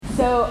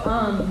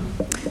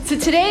So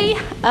today,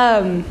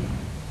 I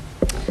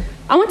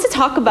want to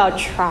talk about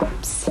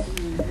traps.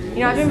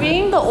 I've been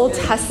reading the Old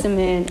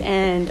Testament,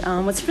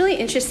 and what's really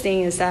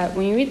interesting is that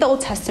when you read the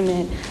Old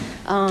Testament,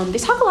 they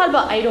talk a lot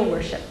about idol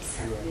worships.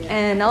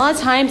 And a lot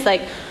of times,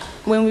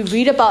 when we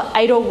read about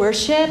idol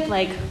worship,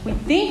 we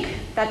think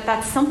that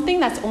that's something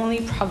that's only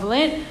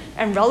prevalent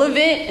and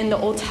relevant in the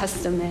Old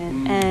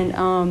Testament.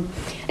 And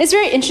it's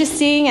very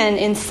interesting. And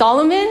in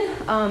Solomon,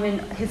 in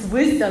his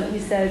wisdom, he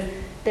says,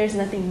 there's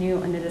nothing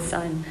new under the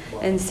sun.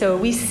 And so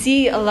we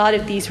see a lot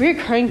of these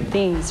recurring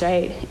things,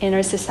 right, in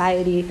our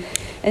society.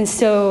 And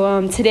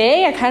so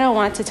today I kind of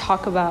want to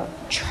talk about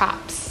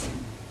traps,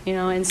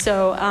 And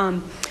so,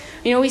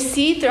 we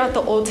see throughout the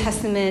Old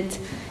Testament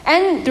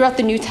and throughout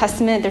the New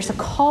Testament, there's a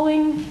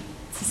calling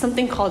to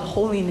something called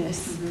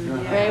holiness,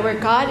 right? Where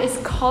God is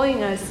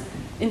calling us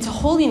into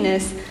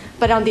holiness,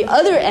 but on the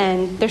other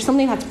end, there's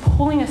something that's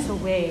pulling us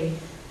away.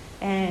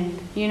 And,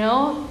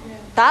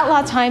 that a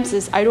lot of times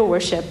is idol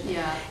worship.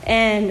 Yeah.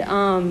 And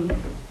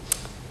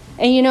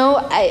in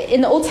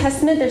the Old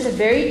Testament, there's a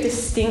very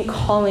distinct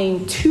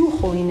calling to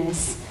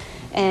holiness.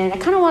 And I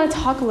kind of want to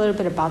talk a little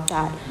bit about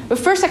that. But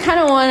first, I kind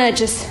of want to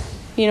just,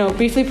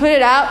 briefly put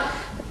it out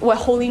what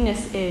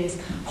holiness is.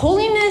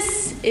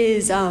 Holiness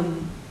is,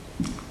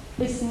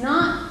 it's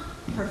not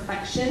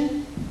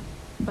perfection,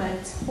 but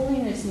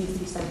holiness needs to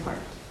be set apart.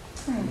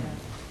 I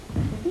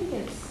think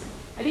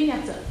you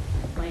have to,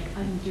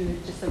 undo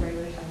it just the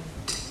regular size.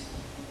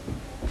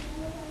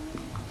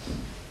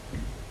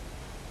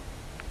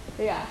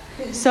 Yeah.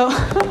 So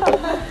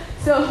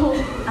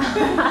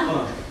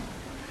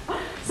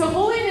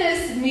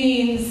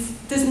holiness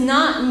does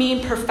not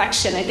mean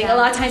perfection. I think a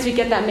lot of times we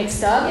get that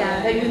mixed up.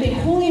 Yeah. We think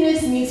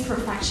holiness means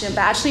perfection, but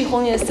actually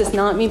holiness does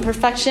not mean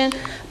perfection,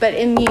 but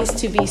it means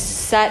to be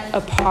set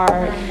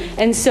apart.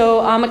 And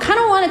so I kind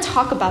of want to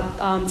talk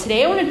about,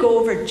 today I want to go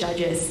over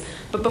Judges,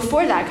 but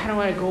before that I kind of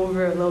want to go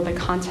over a little bit of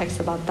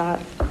context about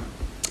that.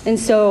 And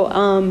so,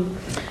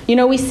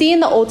 we see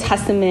in the Old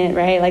Testament,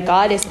 right,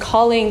 God is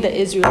calling the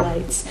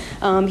Israelites.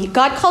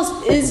 God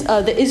calls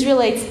the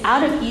Israelites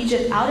out of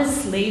Egypt, out of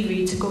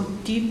slavery, to go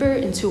deeper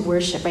into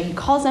worship, right? He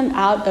calls them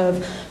out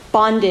of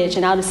bondage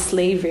and out of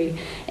slavery.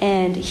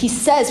 And he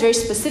says very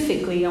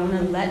specifically, I want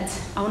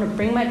to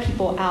bring my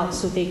people out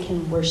so they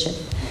can worship.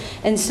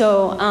 And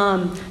so,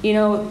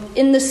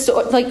 in the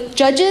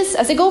Judges,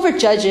 as I go over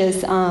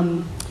Judges,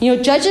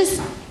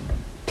 Judges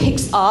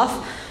picks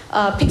up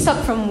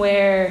from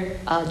where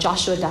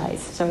Joshua dies.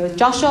 So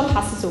Joshua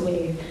passes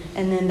away,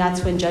 and then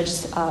that's when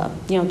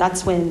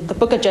that's when the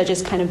book of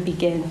Judges kind of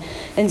begin.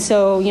 And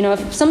so,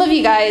 if some of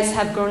you guys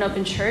have grown up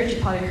in church,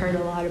 you probably heard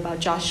a lot about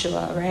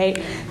Joshua,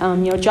 right?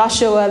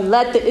 Joshua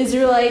led the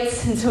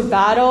Israelites into a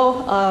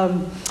battle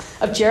of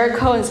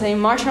Jericho, and so they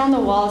marched around the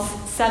walls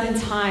 7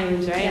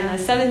 times, right? And on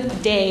the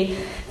 7th day,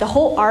 the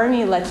whole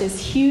army let this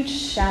huge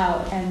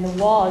shout, and the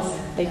walls,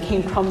 they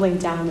came crumbling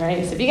down,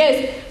 right? So if you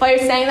guys, while you're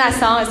saying that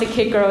song as a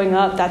kid growing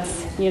up,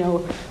 that's,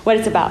 what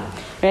it's about,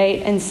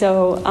 right? And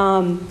so,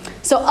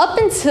 up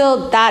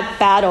until that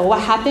battle,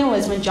 what happened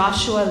was when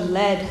Joshua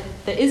led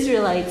the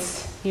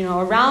Israelites,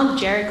 around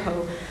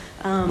Jericho,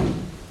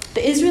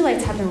 the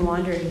Israelites have been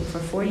wandering for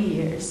 40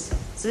 years.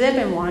 So they've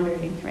been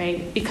wandering,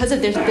 right? Because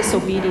of their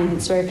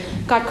disobedience, where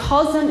God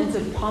calls them into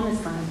the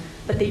promised land,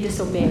 but they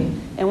disobey.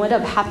 And what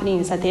ended up happening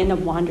is that they end up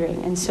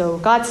wandering. And so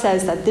God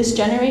says that this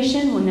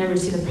generation will never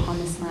see the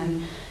promised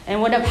land.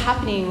 And what ended up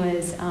happening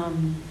was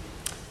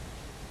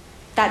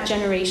that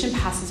generation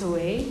passes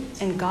away,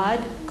 and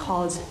God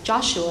calls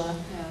Joshua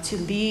to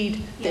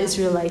lead the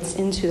Israelites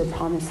into the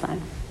promised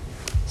land.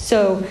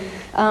 So,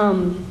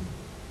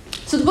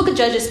 so the book of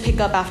Judges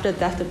pick up after the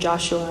death of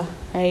Joshua,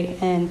 right?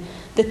 And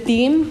the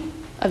theme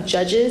of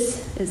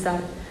Judges is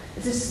that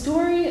it's a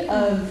story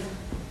of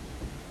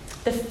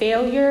the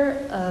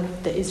failure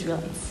of the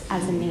Israelites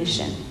as a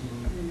nation.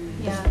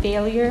 The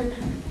failure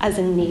as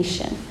a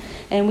nation.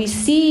 And we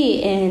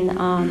see in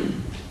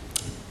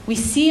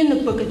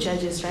the book of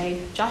Judges, right?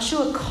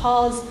 Joshua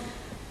calls,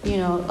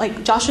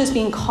 Joshua is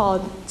being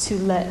called to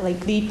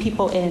lead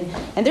people in.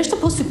 And they're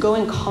supposed to go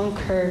and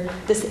conquer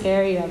this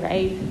area,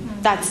 right?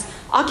 That's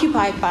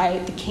occupied by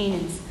the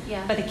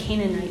by the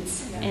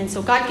Canaanites. Yeah. And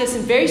so God gives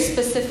them very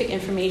specific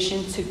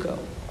information to go.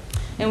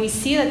 And we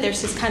see that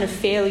there's this kind of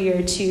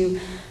failure to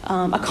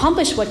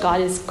accomplish what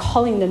God is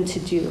calling them to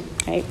do,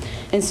 right?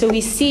 And so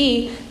we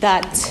see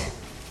that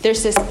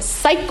there's this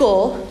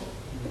cycle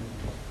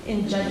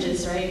in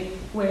Judges, right,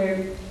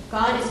 where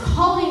God is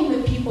calling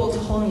the people to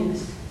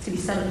holiness, to be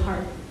set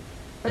apart.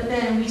 But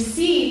then we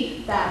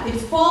see that they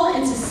fall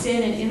into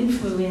sin and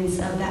influence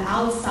of the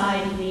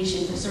outside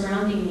nations, the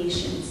surrounding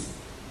nations.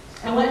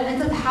 And what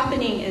ends up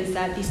happening is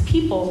that these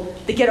people,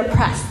 they get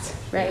oppressed,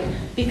 right?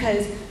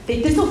 Because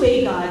they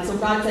disobey God. So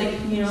God's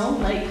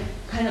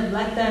kind of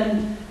let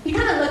them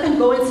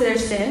go into their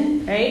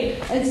sin, right?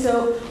 And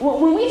so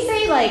when we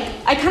say,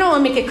 I kind of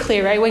want to make it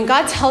clear, right? When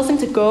God tells them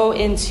to go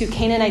into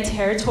Canaanite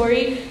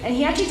territory, and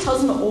he actually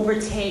tells them to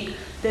overtake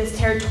this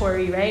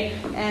territory, right?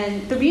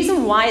 And the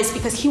reason why is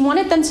because he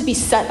wanted them to be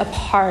set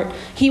apart.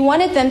 He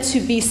wanted them to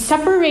be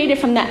separated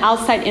from the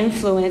outside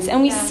influence.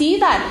 And we see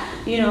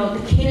that,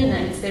 the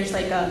Canaanites,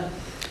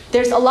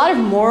 there's a lot of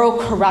moral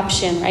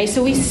corruption, right?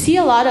 So we see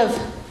a lot of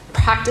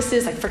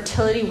practices like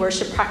fertility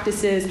worship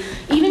practices,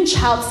 even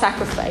child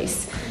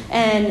sacrifice.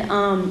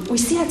 And we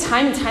see that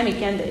time and time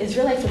again, the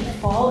Israelites would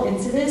fall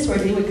into this where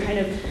they would kind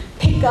of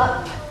pick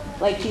up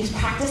like these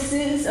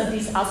practices of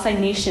these outside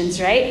nations,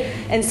 right?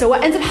 And so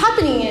what ends up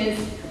happening is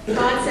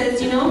God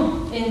says,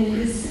 in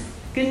his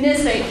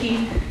goodness, like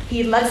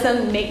he lets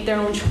them make their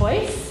own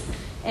choice,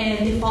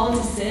 and they fall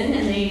into sin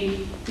and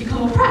they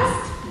become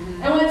oppressed.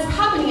 And what's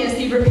happening is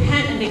they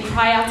repent and they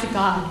cry out to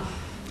God.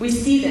 We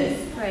see this.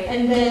 Right.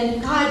 And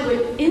then God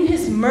would, in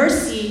his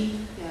mercy,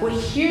 would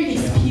hear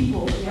these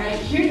people, right?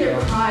 Hear their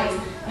cries.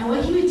 And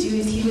what he would do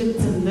is he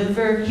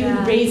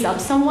would raise up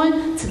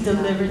someone to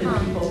deliver the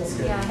people.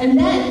 And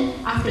then,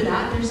 after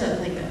that, there's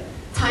a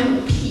time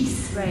of peace.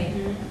 Right.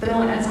 But then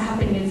what ends up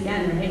happening is,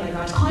 again, right? Like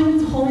God's calling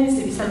them to holiness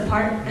to be set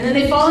apart. And then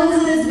they fall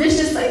into this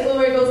vicious cycle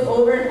where it goes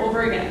over and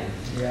over again.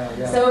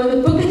 So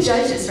in the book of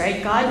Judges,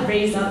 right, God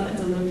raises up a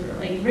deliverer,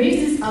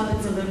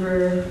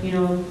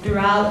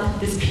 throughout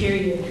this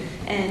period.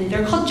 And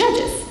they're called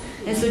judges.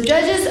 And so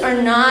judges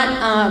are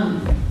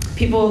not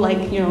people like,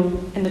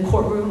 in the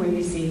courtroom where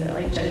you see they're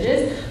like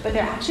judges, but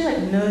they're actually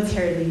like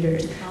military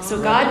leaders.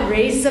 So God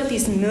raises up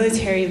these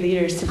military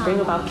leaders to bring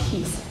about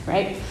peace,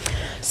 right?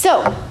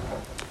 So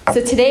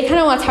today I kind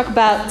of want to talk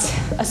about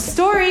a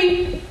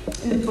story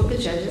in the book of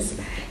Judges.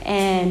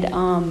 And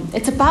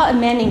it's about a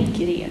man named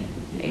Gideon.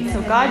 Right?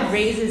 So God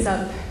raises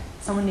up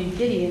someone named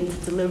Gideon to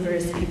deliver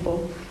his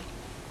people.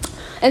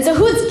 And so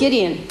who is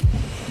Gideon?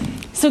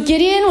 So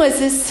Gideon was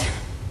this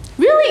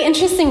really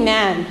interesting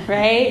man,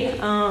 right?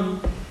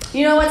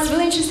 What's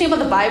really interesting about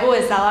the Bible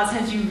is that a lot of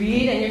times you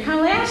read and you're kind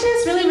of like, actually,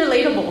 it's really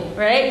relatable,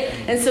 right?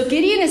 And so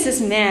Gideon is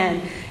this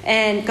man,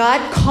 and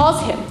God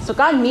calls him. So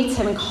God meets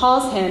him and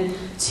calls him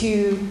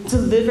to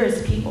deliver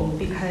his people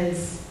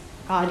because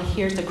God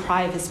hears the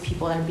cry of his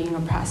people that are being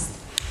oppressed.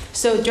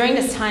 So during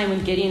this time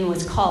when Gideon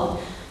was called,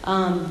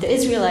 the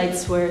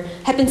Israelites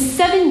had been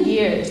 7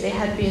 years, they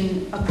had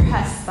been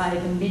oppressed by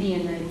the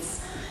Midianites.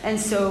 And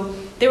so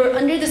they were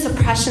under this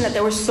oppression that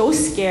they were so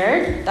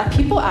scared that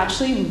people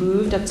actually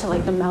moved up to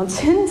like the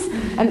mountains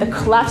and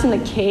collapsed in the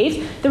caves.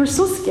 They were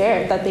so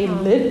scared that they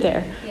lived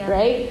there,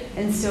 right?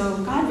 And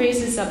so God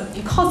raises up,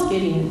 he calls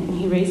Gideon and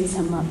he raises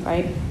him up,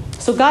 right?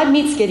 So God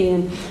meets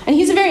Gideon, and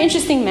he's a very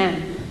interesting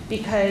man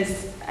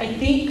because I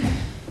think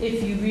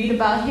if you read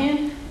about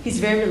him, he's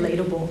very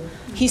relatable.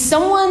 He's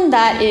someone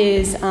that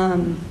is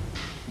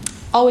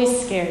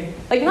always scared.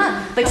 Like,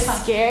 not like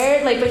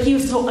scared, but he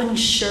was so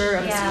unsure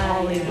of his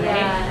calling,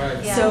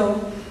 right?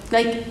 So,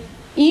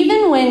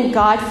 even when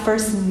God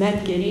first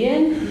met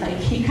Gideon,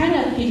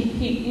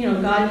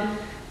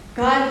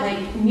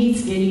 God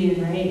meets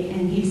Gideon, right?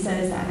 And he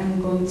says that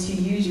I'm going to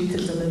use you to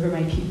deliver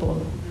my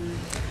people.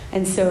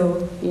 And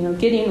so,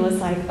 Gideon was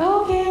like,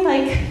 oh, okay,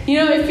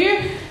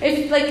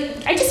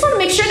 I just want to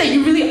make sure that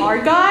you really are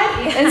God.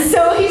 Yeah. And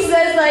so he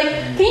says,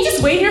 can you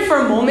just wait here for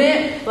a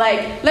moment?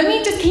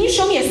 Can you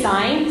show me a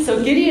sign?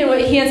 So Gideon,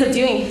 what he ends up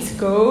doing, he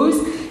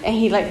goes and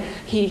he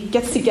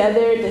gets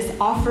together this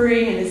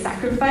offering and this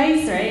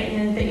sacrifice, right?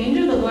 And the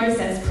angel of the Lord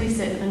says, place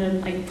it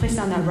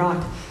on that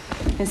rock.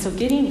 And so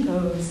Gideon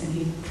goes and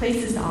he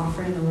places the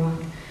offering on the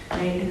rock,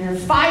 right? And then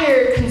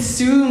fire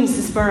consumes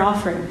this burnt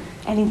offering.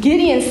 And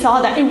Gideon saw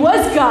that it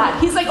was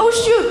God. He's like, oh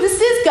shoot, this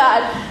is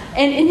God.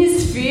 And in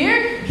his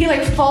fear, he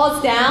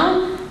falls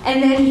down.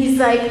 And then he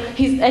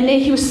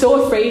was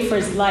so afraid for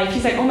his life.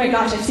 He's like, oh my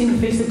gosh, I've seen the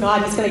face of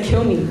God. He's going to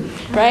kill me,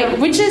 right?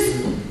 Which is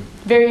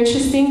very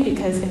interesting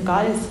because if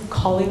God is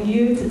calling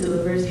you to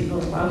deliver his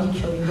people, why would he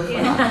kill you before?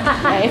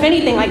 Right? If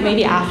anything,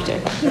 maybe after.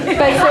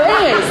 But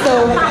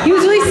so he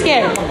was really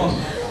scared.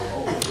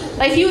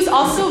 He was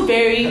also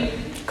very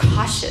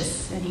cautious.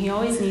 And he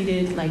always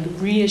needed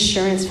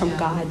reassurance from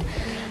God,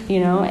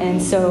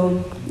 and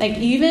so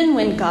even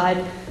when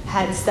God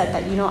had said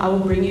that, I will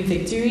bring you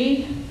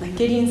victory,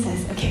 Gideon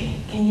says, okay,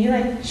 can you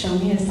show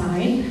me a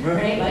sign,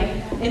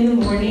 right? In the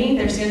morning,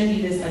 there's going to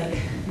be this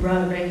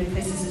rug, right? He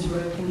places his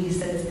rug and he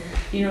says,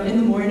 in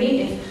the morning,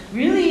 if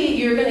really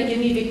you're going to give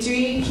me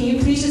victory, can you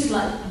please just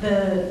let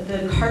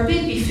the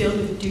carpet be filled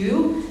with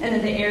dew and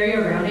then the area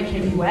around it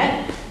can be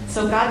wet?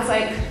 So God's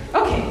like,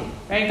 okay.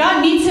 Right?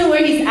 God meets him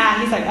where he's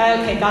at. He's like,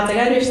 oh, okay, God's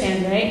like, I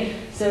understand, right?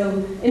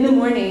 So in the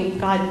morning,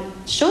 God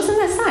shows him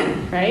that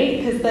sign, right?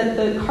 Because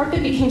the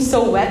carpet became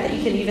so wet that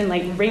you could even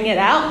wring it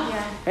out,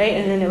 right?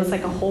 And then it was a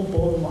whole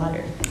bowl of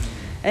water.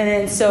 And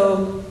then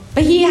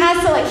but he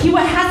has to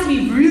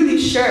be really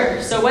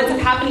sure. So what's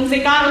happening? He's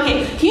like, God,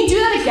 okay, can you do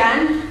that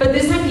again? But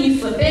this time, can you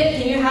flip it?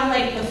 Can you have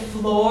the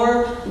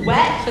floor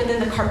wet, but then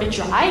the carpet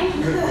dry?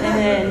 And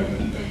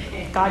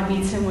then God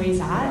meets him where he's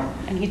at,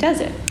 and he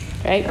does it,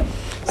 right?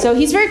 So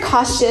he's very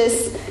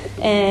cautious,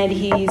 and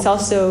he's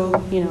also,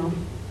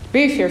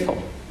 very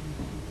fearful,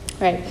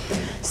 right?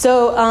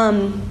 So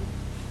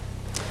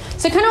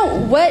So kind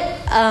of what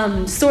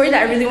story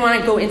that I really want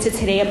to go into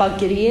today about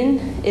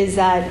Gideon is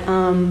that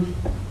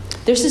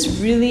there's this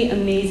really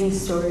amazing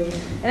story.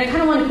 And I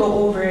kind of want to go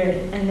over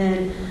it. And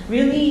then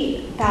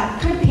really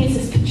that kind of paints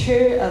this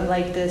picture of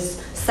like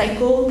this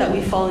cycle that we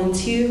fall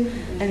into.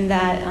 And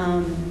that,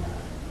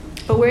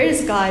 but where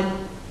is God?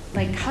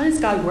 Like, how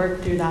does God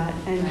work through that?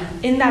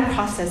 And in that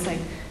process, like,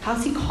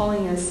 how's he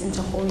calling us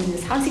into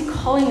holiness? How's he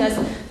calling us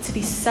to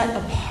be set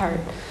apart?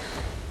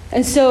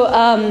 And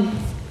so,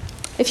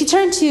 if you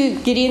turn to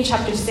Gideon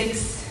chapter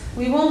 6,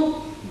 we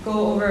won't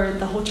go over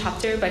the whole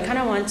chapter, but I kind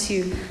of want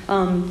to,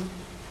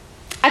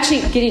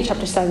 actually Gideon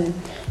chapter 7,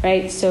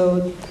 right?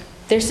 So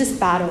there's this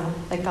battle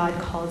that God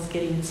calls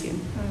Gideon to.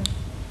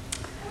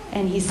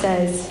 And he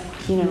says,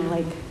 you know,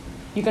 like,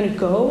 you're going to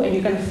go and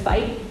you're going to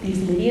fight these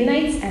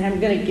Midianites and I'm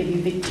going to give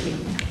you victory.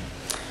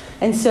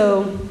 And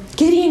so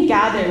Gideon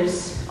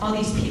gathers all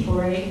these people,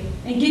 right?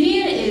 And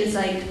Gideon is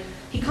like,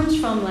 he comes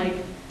from like,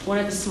 one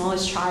of the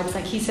smallest tribes.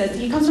 Like he says,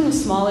 he comes from the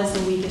smallest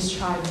and weakest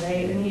tribe,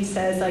 right? And he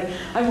says, like,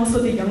 I'm also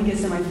the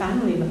youngest in my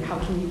family. Like, how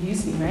can you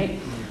use me, right?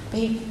 But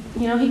he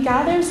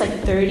gathers like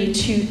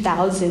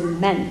 32,000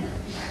 men,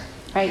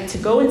 right, to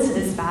go into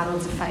this battle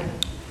to fight.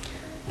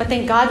 But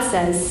then God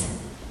says,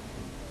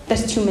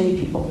 there's too many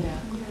people.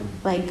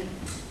 Like,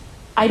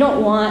 I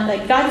don't want,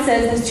 like, God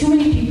says, there's too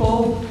many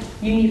people,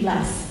 you need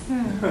less.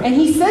 And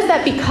he says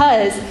that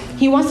because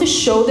he wants to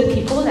show the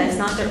people that it's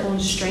not their own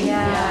strength.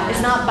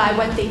 It's not by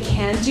what they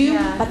can do,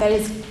 but that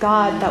it's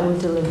God that will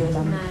deliver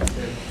them.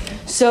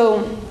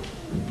 So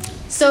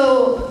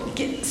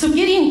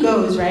Gideon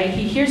goes, right?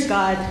 He hears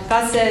God.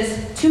 God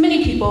says, too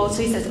many people.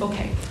 So he says,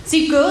 okay. So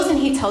he goes and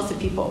he tells the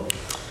people,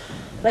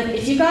 like,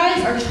 if you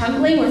guys are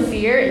trembling with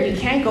fear and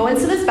you can't go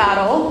into this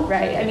battle,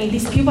 right? I mean,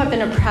 these people have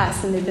been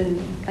oppressed and they've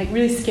been, like,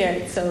 really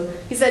scared. So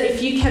he said,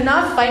 if you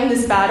cannot fight in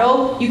this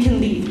battle, you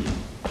can leave.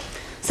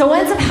 So what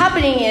ends up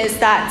happening is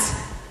that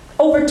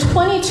over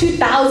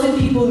 22,000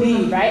 people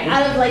leave, right?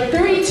 Out of like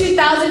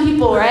 32,000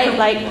 people, right?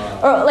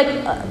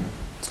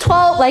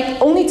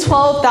 Only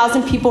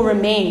 12,000 people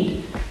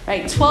remained,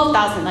 right?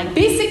 12,000. Like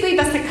basically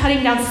that's like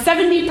cutting down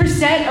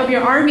 70% of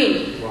your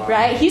army,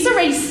 right? He's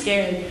already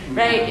scared,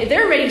 right?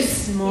 They're already a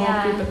small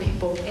group of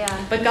people.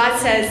 But God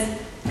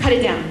says, cut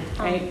it down,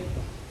 right?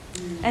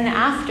 And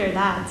after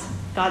that,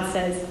 God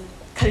says,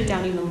 cut it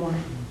down even more.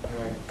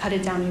 Cut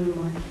it down even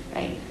more,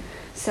 right?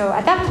 So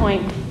at that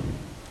point,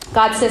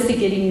 God says to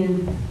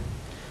Gideon,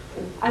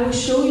 I will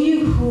show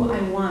you who I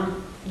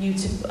want you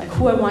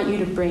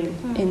to bring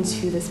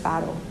into this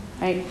battle,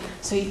 right?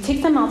 So he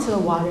takes them out to the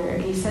water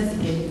and he says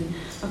to Gideon,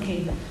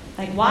 okay,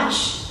 like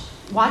watch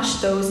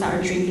those that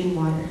are drinking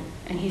water.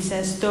 And he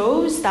says,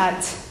 those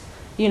that,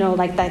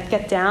 that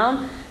get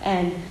down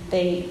and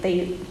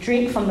they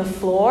drink from the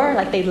floor,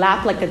 like they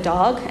lap like a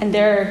dog, and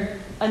they're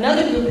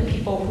another group of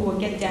people who will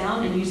get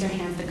down and use their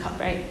hands to cup,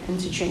 right, and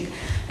to drink.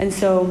 And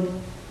so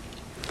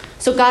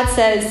God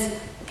says,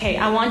 okay,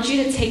 I want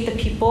you to take the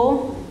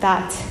people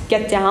that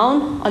get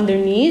down on their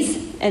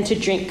knees and to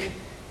drink.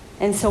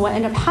 And so what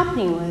ended up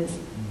happening was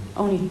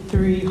only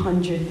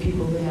 300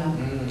 people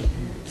remained.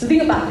 So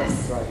think about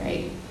this,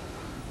 right?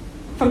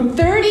 From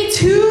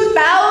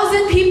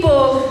 32,000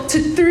 people to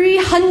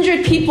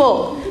 300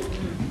 people.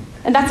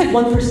 And that's like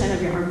 1%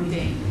 of your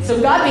army.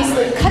 So God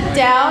basically cut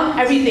down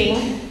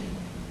everything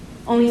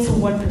only to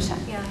 1%.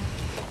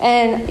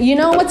 And you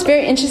know what's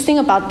very interesting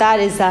about that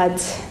is that,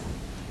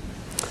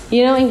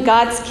 in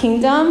God's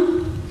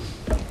kingdom,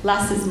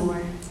 less is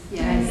more.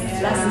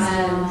 Less is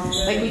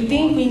more. Like we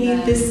think we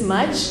need this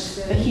much,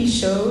 but he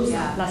shows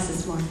less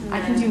is more.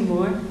 I can do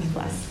more with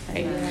less,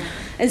 right?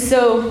 And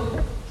so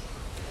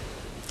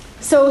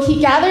he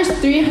gathers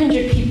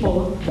 300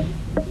 people,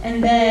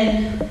 and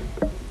then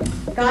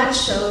God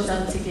shows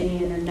up to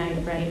Gideon at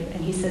night, right?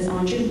 And he says, I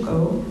want you to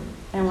go,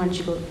 and I want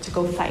you to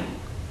go fight.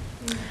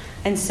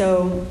 And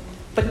so,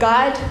 but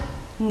God,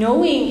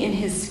 knowing in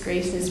his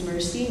grace and his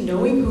mercy,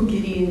 knowing who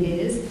Gideon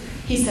is,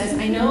 he says,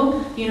 I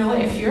know,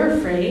 if you're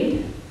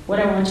afraid, what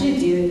I want you to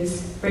do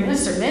is bring a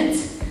servant,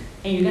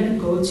 and you're going to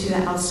go to the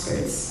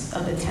outskirts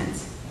of the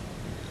tent.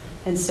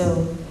 And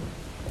so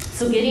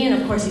Gideon,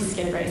 of course, he's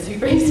scared, right? So he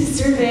brings his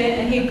servant,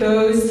 and he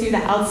goes to the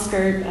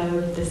outskirt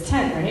of this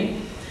tent, right?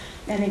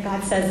 And then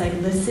God says, like,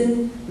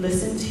 listen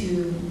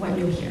to what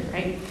you'll hear,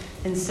 right?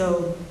 And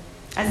so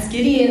as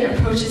Gideon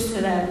approaches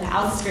to the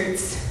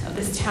outskirts of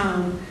this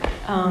town,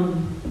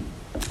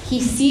 he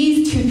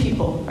sees two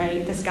people,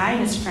 right? This guy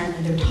and his friend,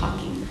 and they're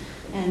talking.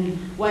 And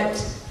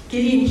what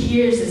Gideon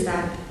hears is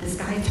that this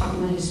guy is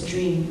talking about his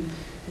dream.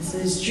 And so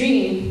this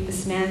dream,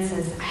 this man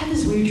says, I had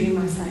this weird dream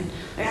last night.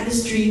 I had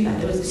this dream that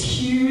there was this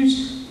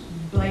huge,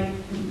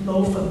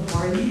 loaf of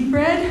barley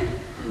bread,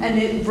 and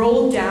it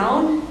rolled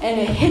down, and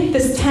it hit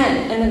this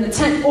tent, and then the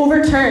tent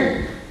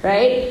overturned,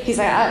 right? He's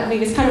like,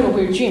 it's kind of a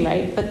weird dream,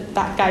 right? But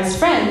that guy's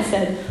friend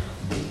said,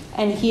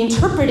 and he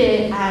interpreted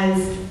it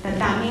as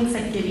that means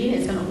that Gideon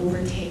is going to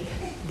overtake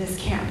this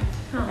camp,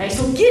 right?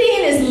 So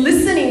Gideon is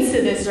listening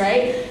to this,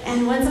 right?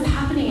 And what ends up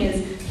happening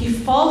is he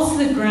falls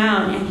to the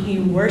ground and he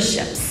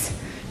worships,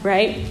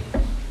 right?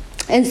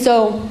 And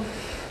so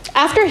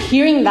after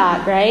hearing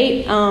that,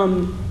 right,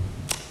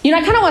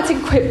 I kind of want to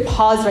take a quick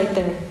pause right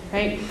there,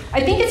 right?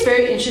 I think it's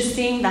very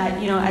interesting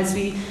that, as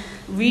we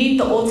read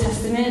the Old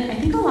Testament, I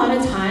think a lot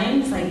of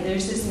times,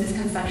 there's this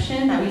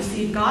misconception that we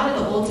see God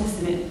in the Old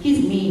Testament,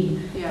 he's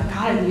mean. Yeah.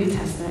 God in the New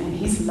Testament,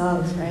 he's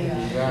love, right?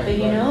 Yeah.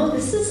 But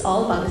this is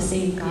all about the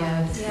same God.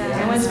 Yes. Yeah.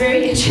 And what's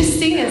very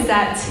interesting is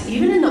that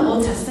even in the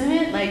Old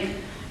Testament,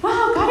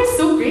 wow, God is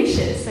so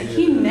gracious.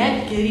 He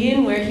met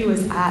Gideon where he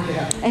was at.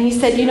 Yeah. And he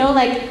said,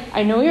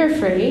 I know you're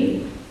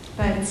afraid,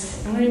 but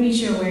I'm going to meet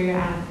you where you're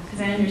at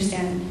because I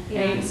understand,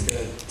 right?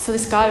 Yeah. So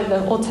this God of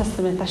the Old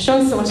Testament that's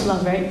showing so much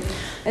love, right?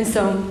 And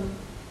so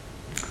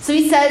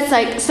he says,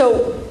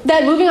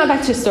 then moving on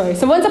back to the story.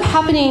 So what ends up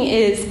happening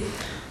is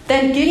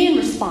then Gideon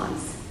responds.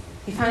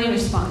 He finally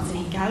responds, and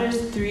he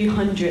gathers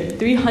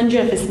 300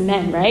 of his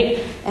men,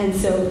 right? And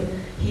so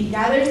he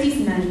gathers these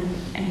men,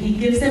 and he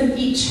gives them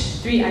each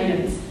 3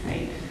 items,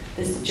 right?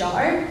 This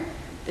jar,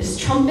 this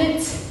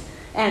trumpet,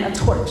 and a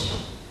torch.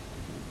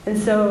 And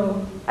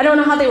so I don't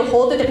know how they would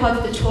hold it. They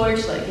probably put the torch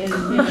in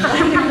the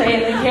clay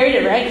and they carried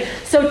it, right?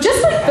 So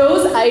just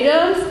those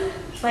items,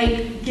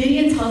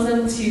 Gideon tells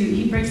them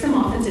he breaks them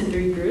off into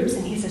 3 groups,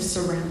 and he says,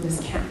 surround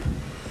this camp.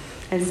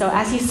 And so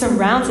as he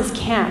surrounds his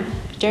camp,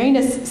 during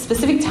this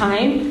specific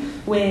time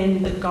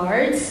when the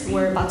guards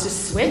were about to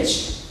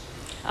switch,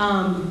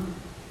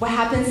 what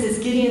happens is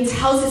Gideon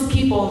tells his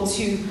people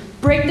to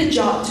break the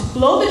jar, to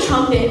blow the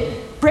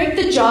trumpet, break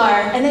the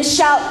jar, and then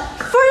shout,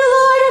 for the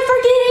Lord and for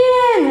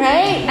Gideon,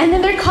 right? And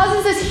then there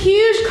causes this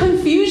huge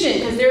confusion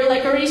because they're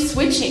already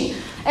switching.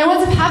 And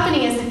what's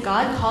happening is that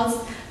God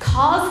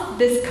caused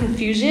this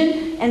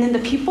confusion, and then the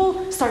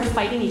people start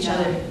fighting each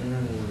other.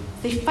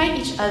 They fight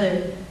each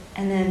other,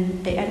 and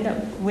then they end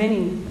up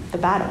winning the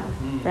battle,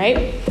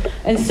 right?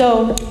 And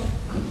so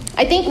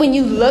I think when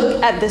you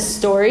look at this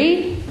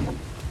story,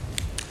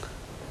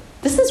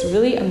 this is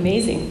really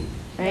amazing,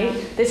 right?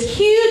 This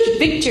huge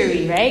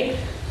victory, right?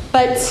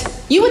 But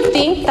you would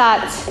think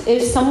that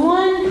if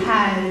someone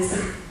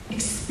has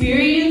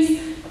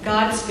experienced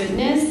God's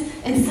goodness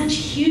and such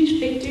huge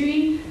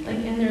victory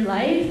in their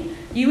life,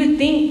 you would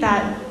think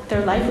that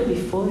their life would be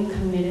fully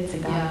committed to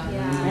God,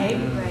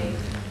 right?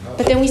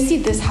 But then we see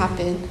this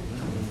happen.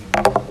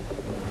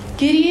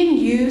 Gideon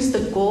used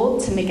the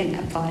gold to make an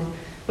ephod,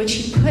 which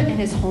he put in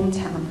his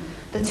hometown,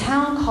 the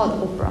town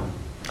called Ophrah.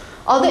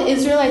 All the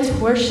Israelites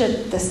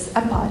worshipped this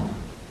ephod.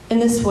 In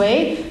this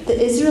way,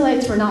 the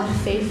Israelites were not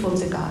faithful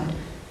to God,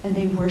 and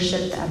they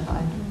worshipped the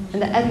ephod.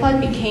 And the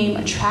ephod became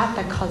a trap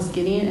that caused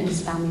Gideon and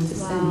his family to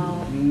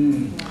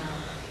sin.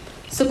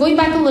 So going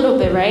back a little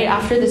bit, right,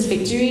 after this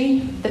victory,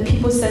 the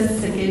people said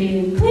to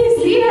Gideon, please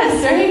lead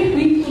us, right?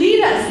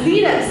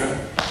 Lead us.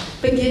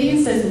 But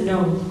Gideon says,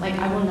 no,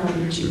 I will not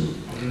lead you.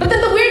 But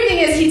then the weird thing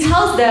is he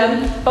tells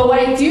them, but what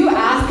I do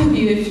ask of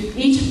you, if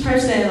each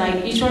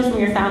person, each one from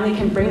your family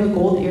can bring a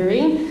gold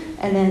earring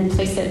and then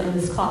place it on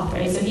this cloth,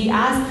 right? So he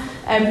asked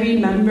every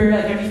member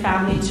of every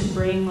family to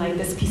bring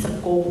this piece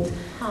of gold.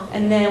 Huh.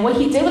 And then what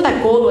he did with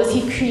that gold was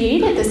he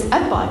created this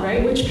ephod,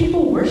 right, which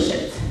people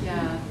worshipped.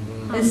 Yeah.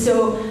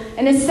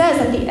 And it says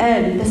at the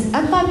end, this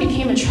ephod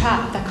became a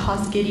trap that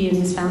caused Gideon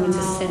and his family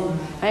to sin,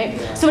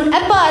 right? So an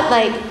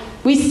ephod,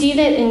 we see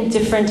it in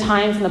different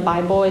times in the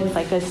Bible. It's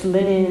this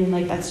linen,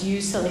 that's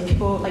used to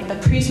people, the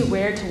priests would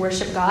wear to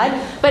worship God.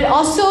 But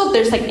also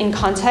there's in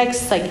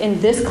context, in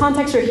this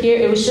context right here,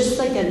 it was just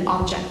an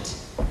object.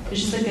 It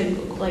was just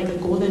a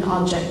golden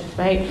object,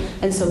 right?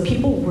 And so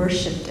people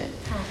worshipped it.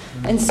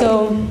 And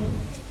so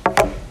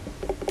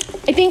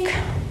I think,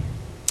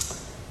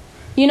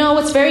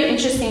 what's very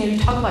interesting is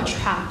we talk about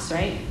traps,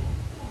 right?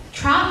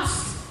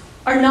 Traps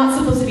are not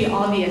supposed to be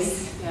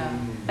obvious. Yeah.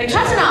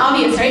 Traps are not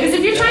obvious, right? Because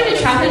if you're trying to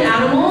trap an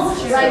animal,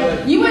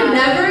 you would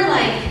never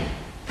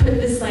put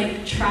this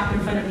trap in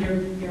front of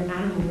your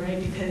animal, right?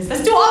 Because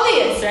that's too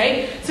obvious,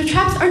 right? So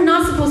traps are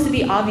not supposed to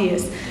be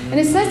obvious. And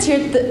it says here,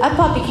 the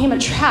ephod became a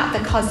trap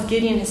that caused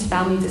Gideon and his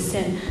family to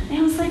sin. And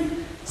it was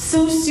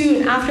so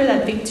soon after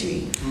that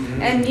victory.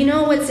 Mm-hmm.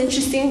 And what's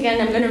interesting, again,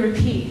 I'm going to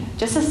repeat,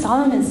 just as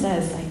Solomon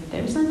says,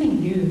 there's nothing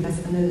new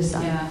that's under the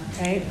sun,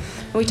 right?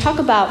 When we talk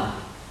about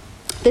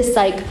this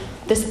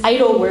this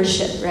idol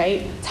worship,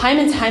 right? Time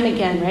and time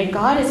again, right?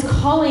 God is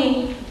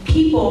calling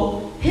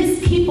his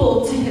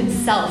people to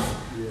himself.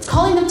 He's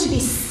calling them to be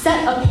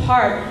set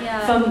apart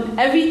from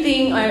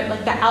everything or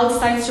the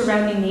outside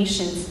surrounding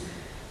nations.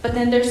 But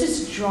then there's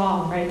this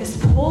draw, right? This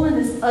pull on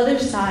this other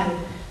side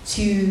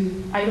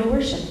to idol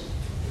worship,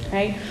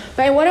 right?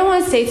 But what I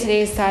want to say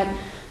today is that,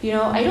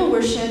 idol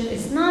worship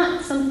is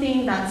not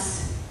something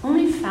that's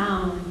only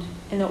found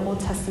in the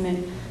Old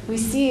Testament. We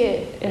see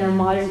it in our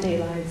modern day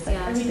lives,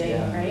 every day,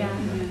 right? Yeah.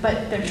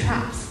 But they're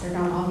traps. They're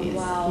not obvious.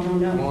 Wow. You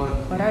don't know.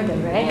 What are they,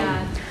 right?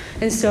 Yeah.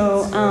 And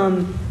so,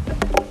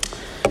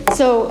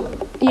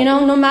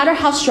 no matter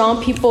how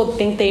strong people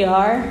think they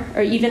are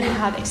or even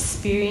have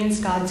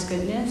experienced God's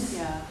goodness,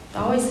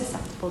 they're always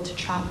susceptible to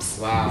traps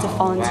to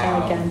fall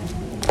into again.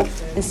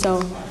 And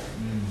so,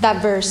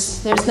 that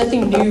verse, there's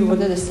nothing new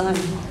under the sun.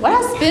 What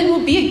has been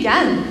will be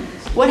again.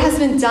 What has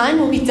been done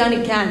will be done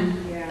again.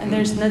 and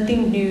there's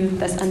nothing new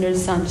that's under the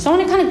sun. So I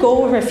want to kind of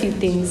go over a few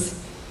things.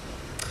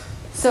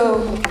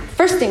 So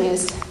first thing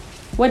is,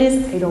 what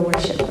is idol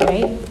worship,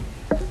 right?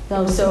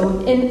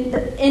 So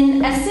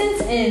in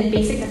essence and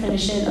basic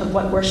definition of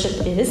what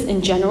worship is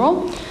in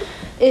general,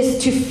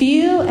 is to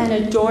feel an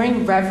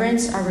adoring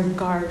reverence or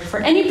regard for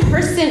any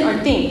person or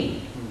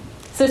thing.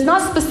 So it's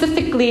not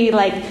specifically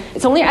like,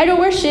 it's only idol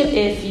worship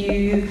if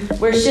you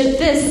worship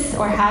this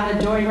or have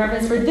adoring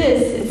reverence for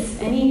this.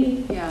 It's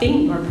any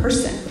thing or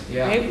person,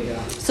 right?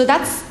 Yeah. So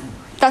that's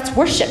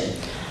worship.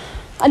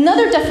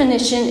 Another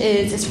definition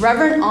is it's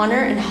reverent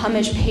honor and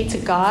homage paid to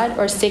God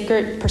or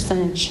sacred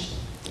personage,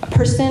 a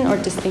person or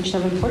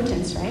distinction of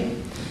importance, right?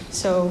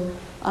 So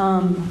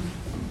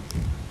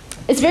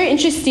it's very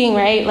interesting,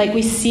 right? Like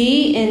we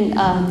see in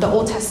the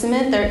Old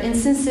Testament, there are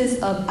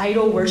instances of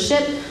idol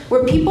worship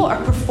where people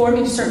are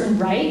performing certain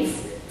rites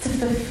to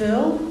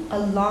fulfill a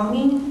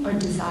longing or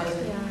desire.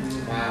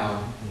 Yeah.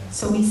 Wow.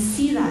 So we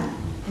see that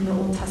in the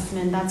Old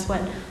Testament. That's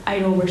what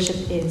idol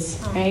worship is,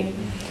 right?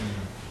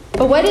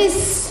 But what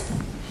is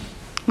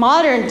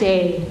modern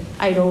day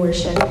idol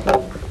worship?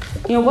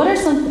 What are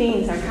some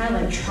things that are kind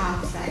of like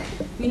traps that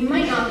we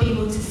might not be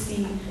able to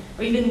see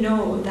or even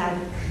know that,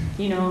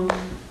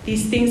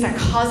 these things that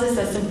causes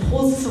us and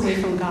pulls us away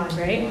from God,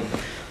 right?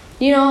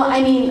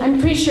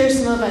 I'm pretty sure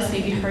some of us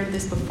maybe heard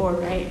this before,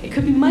 right? It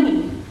could be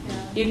money.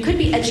 Yeah. It could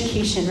be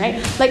education,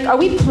 right? Like, are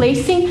we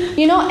placing,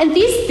 and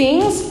these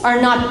things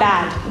are not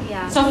bad.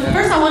 Yeah. So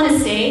first I want to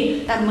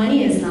say that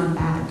money is not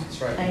bad.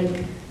 That's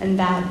right. And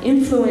that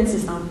influence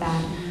is not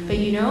bad. But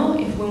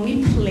if when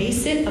we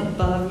place it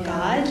above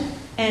God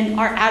and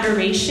our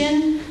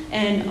adoration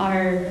and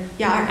our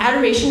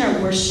adoration,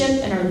 our worship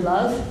and our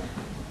love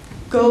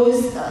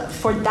goes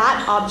for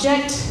that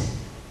object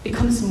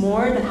becomes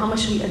more than how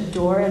much we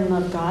adore and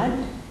love God,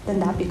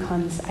 then that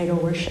becomes idol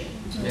worship.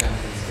 Yeah.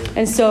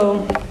 And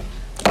so,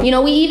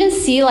 we even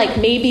see like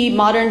maybe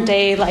modern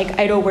day like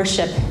idol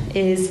worship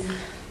is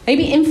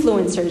maybe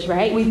influencers,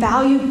 right? We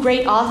value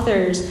great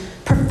authors,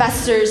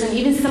 professors, and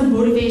even some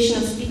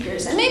motivational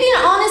speakers. And maybe in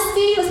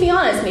honesty, let's be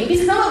honest, maybe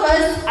some of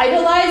us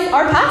idolize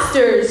our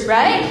pastors,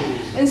 right?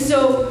 And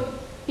so,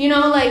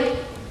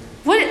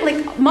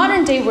 what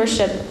modern day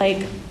worship,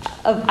 like,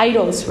 of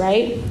idols,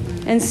 right?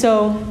 And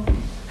so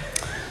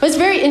what's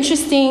very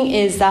interesting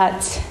is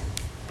that,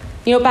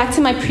 back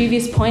to my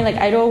previous point, like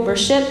idol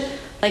worship,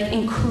 like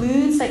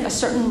includes like a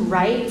certain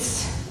right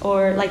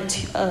or like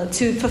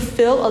to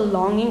fulfill a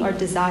longing or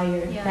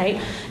desire, right?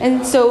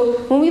 And so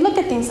when we look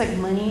at things like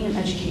money and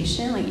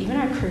education, like even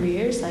our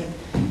careers, like,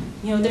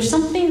 there's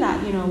something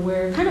that,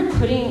 we're kind of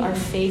putting our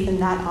faith in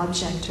that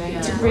object,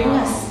 right? To bring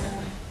us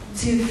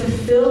to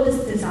fulfill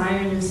this desire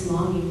and this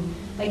longing.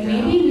 Like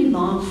maybe we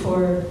long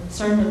for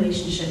certain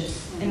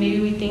relationships, and maybe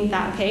we think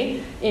that,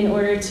 okay, in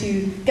order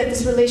to get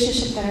this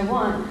relationship that I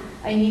want,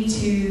 I need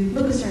to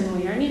look a certain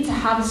way, or I need to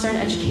have a certain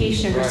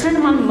education, or a certain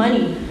amount of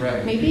money.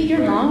 Right. Maybe your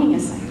longing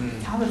is like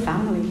to have a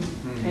family,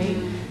 right?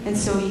 And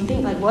so you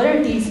think like, what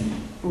are these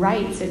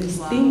rights or these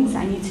things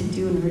I need to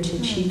do in order to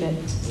achieve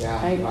it,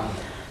 right? Wow.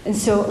 And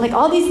so like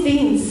all these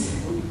things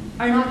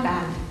are not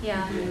bad.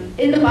 Yeah.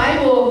 In the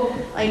Bible,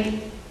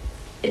 like,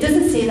 it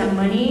doesn't say that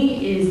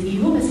money is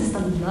evil. It says the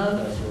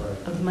love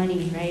of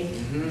money, right?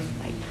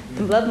 Mm-hmm. Like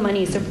the love of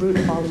money is the root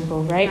of all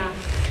evil, right? Yeah.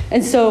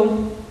 And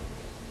so,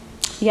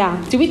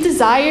 do we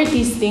desire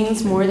these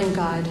things more than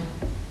God?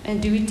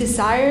 And do we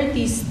desire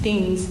these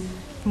things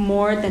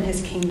more than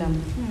His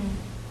kingdom?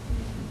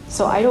 Mm-hmm.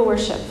 So idol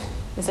worship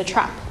is a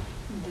trap.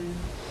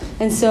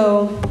 Mm-hmm. And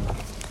so,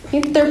 I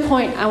think the third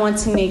point I want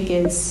to make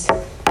is,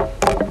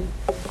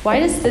 why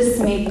does this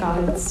make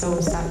God so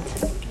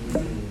upset?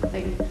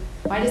 Like,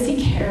 why does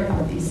He care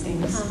about these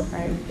things,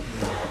 right?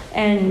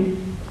 And,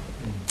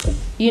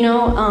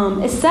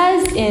 it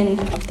says in,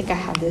 I think I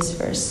have this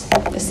verse.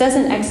 It says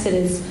in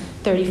Exodus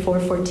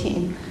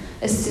 34:14.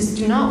 It says,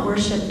 do not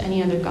worship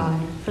any other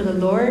God, for the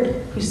Lord,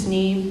 whose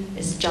name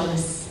is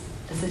jealous,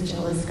 is a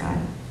jealous God.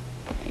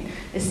 Right?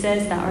 It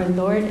says that our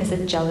Lord is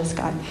a jealous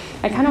God.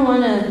 I kind of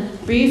want to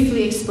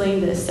briefly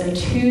explain this. There are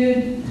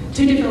two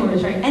different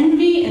words, right?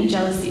 Envy and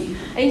jealousy.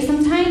 I think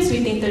sometimes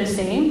we think they're the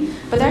same,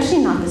 but they're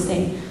actually not the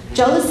same.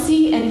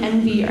 Jealousy and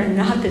envy are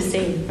not the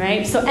same,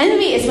 right? So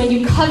envy is when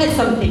you covet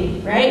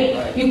something,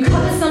 right? You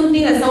covet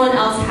something that someone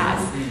else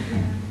has.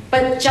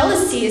 But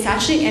jealousy is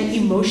actually an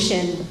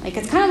emotion. Like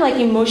it's kind of like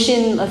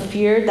emotion of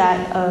fear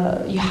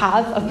that you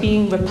have of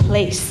being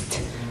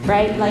replaced,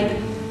 right? Like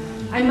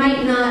I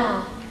might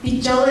not be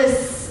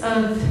jealous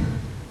of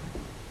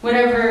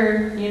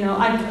whatever,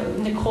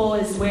 Nicole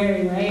is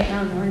wearing, right? I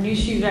don't know, her new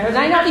shoes, right? I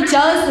might not be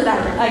jealous of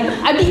that. Like,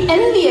 I'd be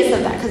envious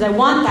of that because I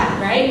want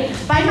that, right?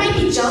 But I might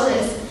be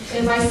jealous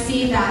if I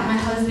see that my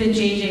husband,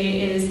 JJ,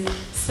 is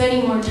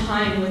spending more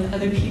time with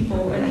other people,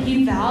 or that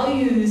he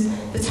values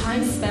the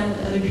time spent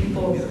with other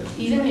people,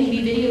 even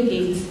maybe video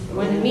games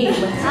more than me, right?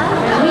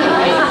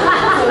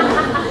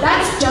 So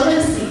that's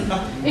jealousy.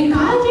 And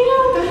God,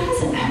 God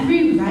has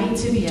every right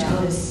to be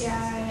jealous. He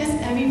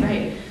has every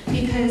right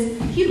because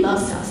He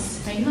loves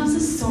us. He loves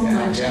us so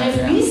much. And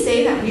if we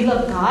say that we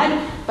love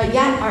God, but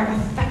yet our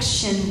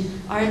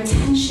affection, our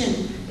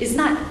attention is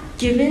not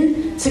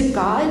given to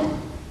God,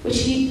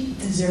 which He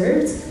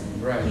deserves,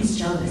 He's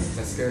jealous.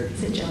 That's good.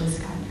 He's a jealous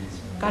God.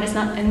 God is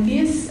not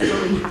envious of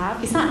what we have.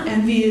 He's not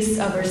envious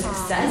of our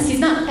success. He's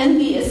not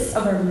envious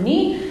of our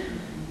money,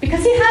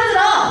 because He has it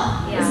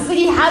all. Yeah.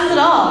 He has it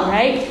all,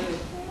 right?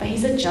 But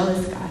He's a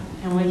jealous God,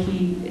 and what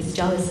He is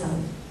jealous of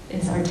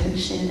is our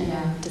attention and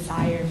our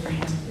desire for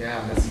Him.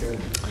 Yeah, that's good.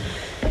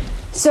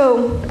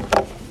 So,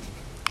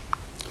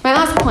 my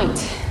last point.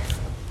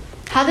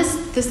 How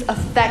does this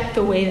affect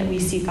the way that we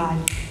see God?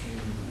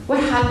 What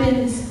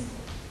happens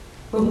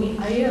when we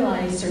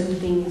idolize certain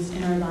things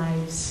in our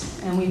lives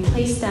and we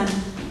place them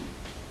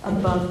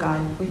above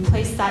God? We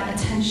place that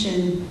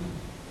attention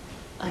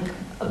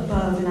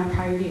above, and that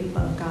priority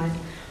above God.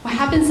 What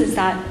happens is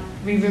that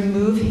we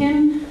remove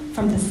Him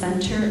from the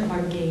center of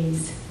our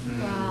gaze.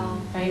 Wow.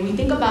 Right? We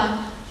think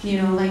about, we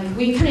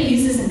kind of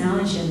use this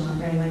analogy a lot,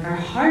 right? Like our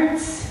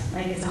hearts,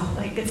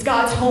 it's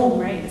God's home,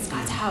 right? It's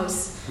God's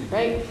house,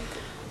 right?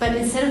 But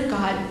instead of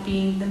God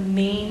being the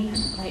main,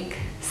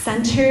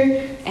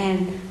 center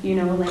and,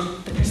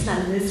 the person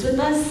that lives with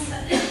us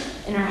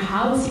in our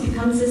house, He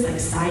becomes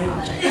this, side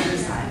object on the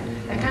side.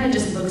 That kind of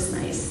just looks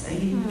nice.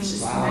 He's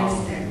just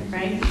nice there,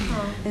 right?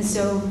 And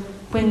so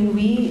when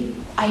we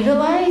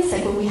idolize,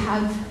 when we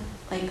have,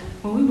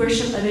 when we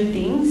worship other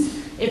things,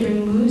 it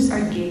removes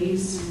our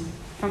gaze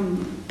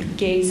from the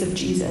gaze of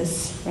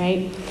Jesus,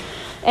 right?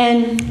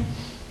 And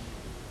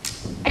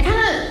I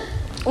kind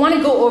of want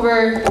to go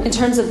over in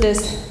terms of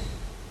this.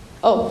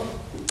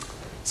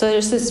 So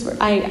there's this.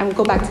 I'm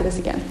go back to this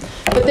again.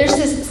 But there's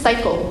this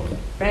cycle,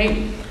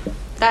 right?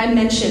 That I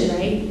mentioned,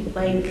 right?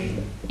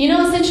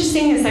 It's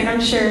interesting. It's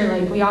I'm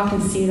sure we all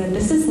can see that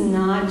this is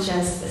not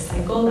just a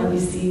cycle that we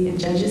see in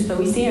Judges, but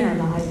we see in our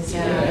lives.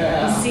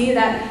 Yeah. We see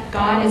that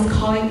God is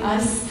calling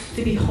us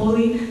to be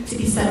holy, to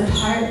be set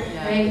apart,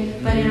 right?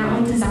 But in our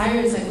own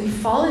desires, we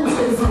fall into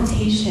the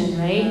temptation,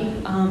 right?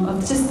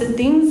 Of just the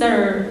things that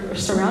are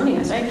surrounding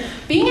us, right?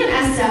 Being in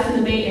SF in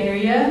the Bay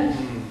Area,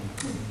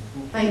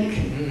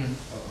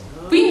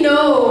 we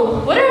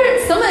know what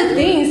are some of the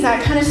things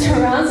that kind of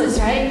surrounds us,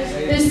 right?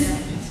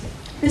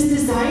 This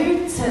desire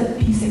to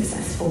be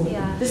successful,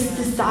 this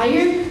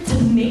desire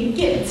to make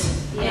it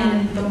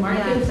in the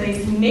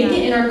marketplace, to make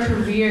it in our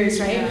careers,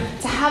 right?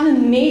 To have an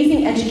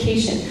amazing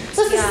education.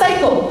 So it's a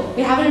cycle.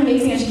 We have an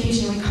amazing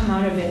education, we come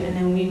out of it, and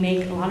then we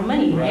make a lot of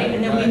money, right?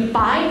 And then we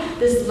buy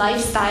this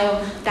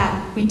lifestyle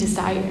that we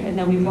desire and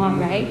that we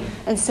want, right?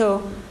 And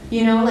so,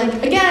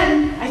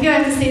 again, I feel I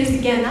have to say this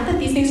again, not that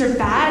these things are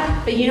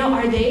bad, but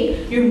are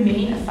they your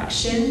main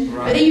affection?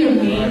 Are they your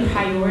main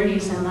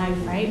priorities in life,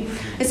 right?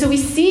 And so we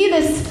see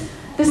this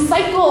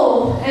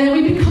cycle, and then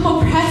we become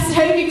oppressed,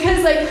 right?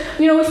 Because,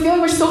 we feel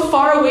we're so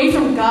far away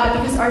from God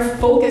because our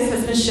focus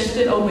has been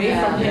shifted away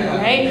from Him,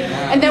 right?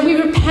 And then we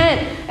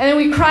repent, and then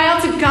we cry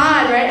out to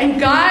God, right? And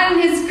God, in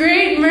His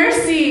great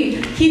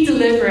mercy, He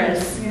delivers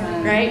us,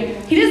 right?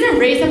 He doesn't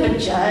raise up a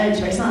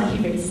judge, right? It's not like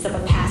He raises up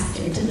a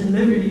pastor to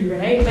deliver you,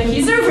 right? But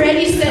He's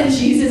already sent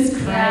Jesus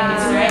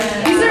Christ, right?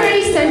 He's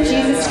already sent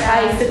Jesus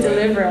Christ to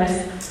deliver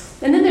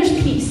us. And then there's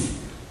peace.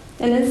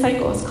 And then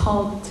cycle is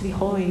called to be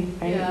holy,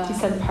 right? To be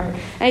set apart.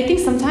 And I think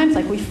sometimes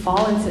we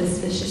fall into this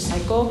vicious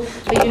cycle.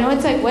 But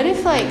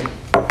it's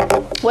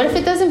what if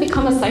it doesn't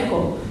become a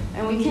cycle?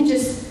 And we can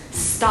just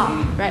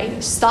stop,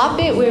 right? Stop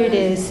it where it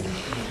is.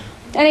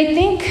 And I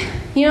think,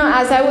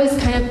 as I was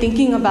kind of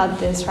thinking about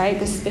this, right?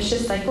 This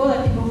vicious cycle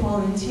that people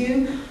fall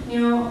into,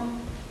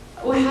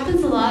 what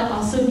happens a lot,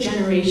 also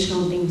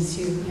generational things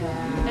too.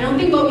 I don't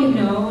think what we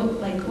know,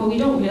 what we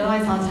don't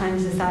realize a lot of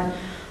times is that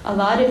a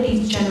lot of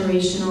these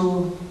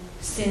generational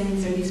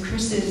sins or these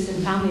curses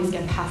in families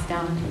get passed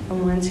down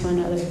from one to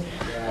another.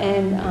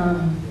 And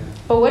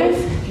but what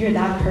if you're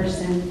that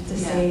person to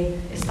say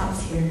it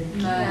stops here?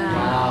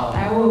 Wow.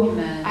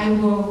 I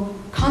will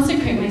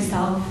consecrate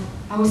myself.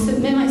 I will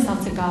submit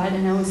myself to God,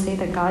 and I will say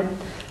that God,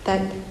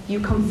 that you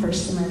come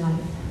first in my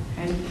life.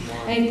 Right?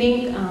 And I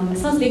think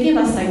as I was thinking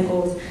about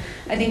cycles,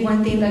 I think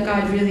one thing that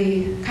God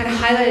really kind of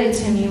highlighted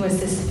to me was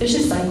this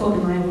vicious cycle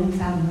in my own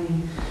family.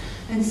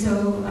 And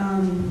so,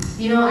 I'm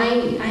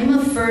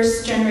a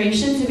first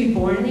generation to be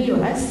born in the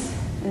U.S.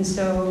 And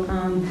so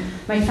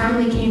my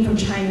family came from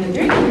China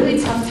during a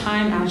really tough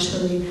time,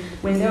 actually,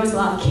 when there was a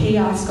lot of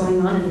chaos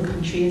going on in the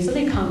country. And so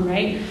they come,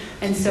 right?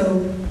 And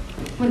so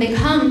when they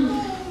come,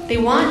 they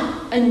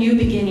want a new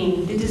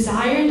beginning. They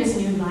desire this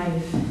new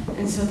life.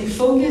 And so they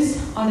focus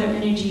all their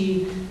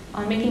energy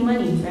on making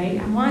money, right?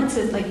 I want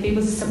to be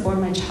able to support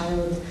my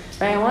child,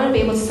 right? I want to be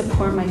able to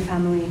support my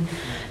family.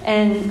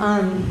 And,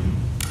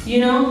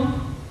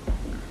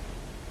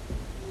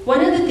 one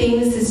of the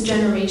things, this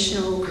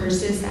generational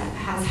curses that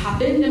has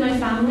happened in my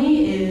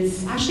family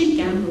is actually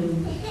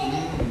gambling.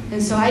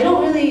 And so I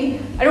don't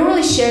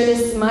really share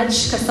this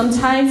much because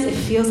sometimes it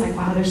feels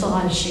wow, there's a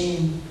lot of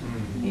shame,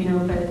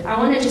 but I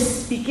want to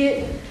just speak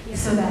it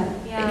so that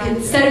it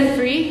can set it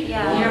free,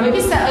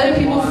 maybe set other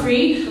people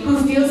free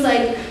who feels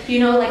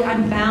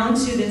I'm bound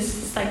to this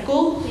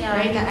cycle,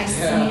 right, that I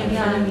see in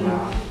front of me.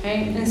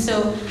 right? And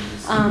so,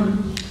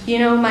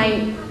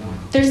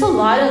 there's a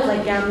lot of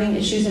like gambling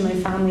issues in my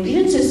family,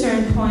 even to a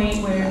certain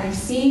point where I've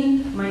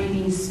seen money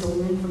being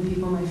stolen from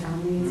people in my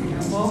family to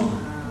gamble.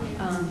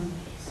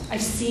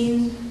 I've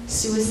seen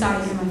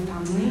suicide in my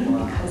family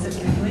because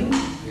of gambling.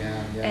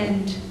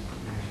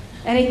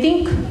 And I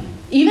think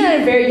even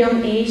at a very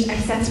young age, I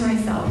said to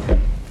myself,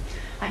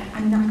 like,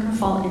 I'm not going to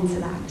fall into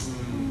that.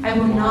 I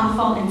will not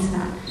fall into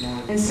that.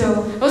 And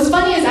so what's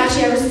funny is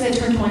actually ever since I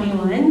turned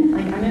 21,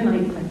 like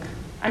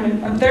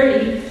I'm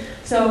 30.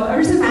 So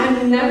ever since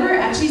I've never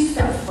actually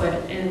set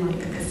foot in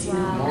like a casino.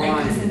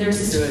 Right? Because there's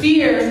this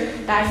fear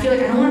that I feel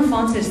like I don't want to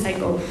fall into this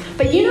cycle.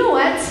 But you know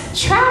what?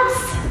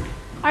 Traps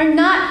are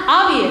not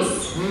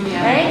obvious,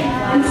 right?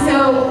 And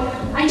so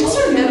I just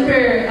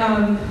remember,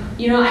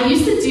 I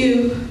used to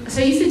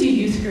do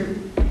youth group.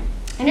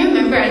 And I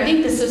remember, I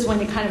think this is when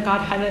it kind of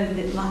God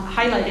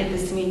highlighted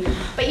this to me.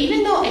 But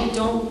even though I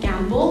don't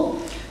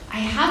gamble, I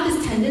have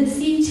this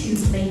tendency to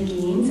play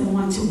games and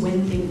want to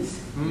win things.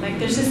 Like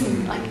there's this,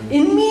 like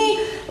in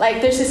me,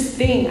 like there's this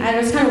thing. And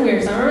it was kind of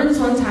weird. So I remember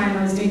this one time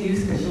I was doing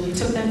youth group and we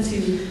took them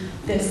to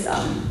this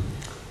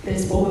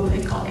boba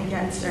place called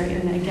Eggets, right?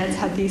 And Eggets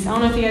had these, I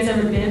don't know if you guys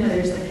ever been, but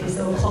there's like these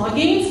little claw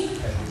games.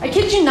 I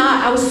kid you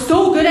not, I was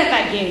so good at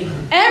that game.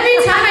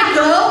 Every time I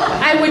go,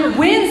 I would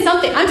win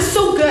something. I'm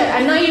so good.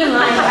 I'm not even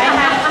lying.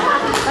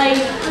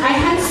 I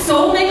had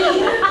so many.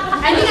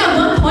 I think at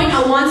one point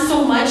I won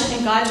so much,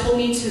 and God told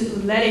me to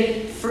let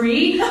it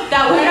free.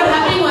 That what ended up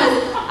happening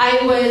was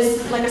I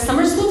was like a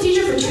summer school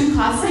teacher for 2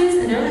 classes,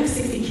 and there were like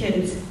 60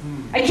 kids.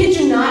 I kid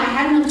you not, I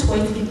had enough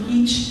toys to give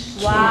each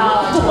kid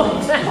a toy.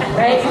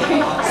 Right?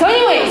 So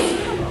anyways,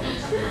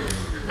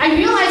 I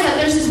realized that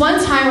there's this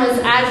one time I was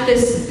at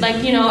this,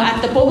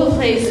 at the boba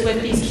place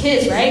with these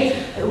kids, right?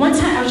 One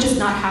time I was just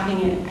not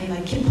having it.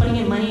 I kept putting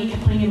in money. I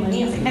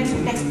was like, next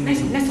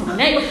one,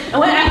 right? And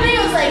what happened, it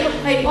was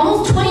like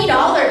almost $20.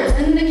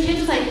 And then the kid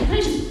was like, I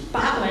just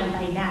bought one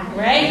by now,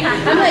 right?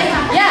 I'm like,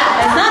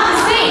 yeah, it's not the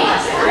same,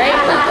 right?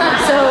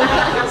 So,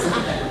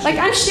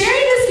 I'm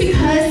sharing this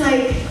because,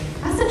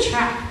 that's a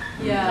trap.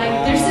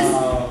 Yeah. There's this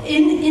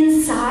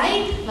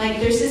inside,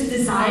 there's this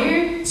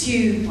desire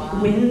to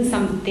win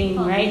something,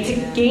 right? To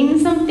gain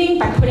something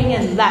by putting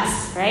in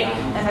less, right?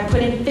 If I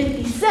put in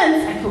 50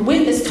 cents, I could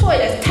win this toy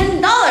that's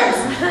 $10,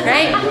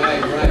 right?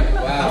 Right.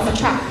 Wow. It's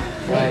a trap.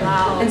 Right?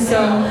 Wow. And so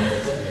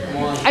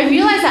I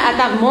realized that at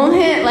that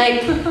moment,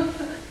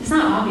 it's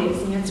not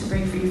obvious, and you have to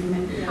break free from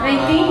it. And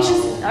I think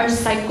just our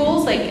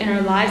cycles, in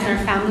our lives, in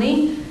our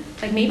family,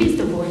 maybe it's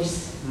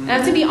divorce. And I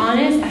have to be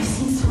honest, I've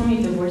seen so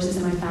many divorces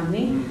in my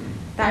family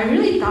that I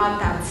really thought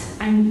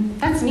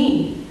that's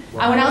me.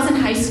 When I was in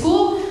high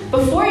school,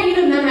 before I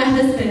even met my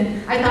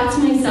husband, I thought to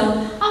myself,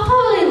 I'll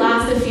probably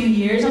last a few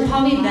years. I'll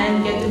probably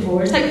then get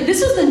divorced.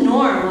 This was the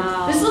norm.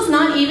 Wow. This was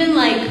not even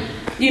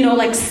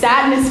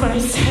sadness when I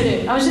said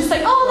it. I was just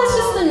like, oh, that's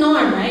just the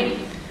norm, right?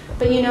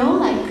 But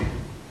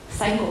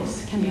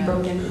cycles can be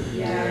broken.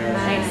 Yeah.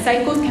 Right?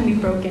 Cycles can be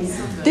broken.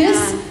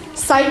 This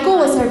cycle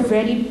was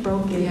already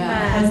broken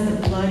because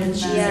of the blood of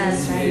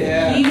Jesus, right?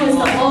 Yeah. He was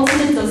the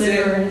ultimate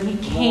deliverer, and he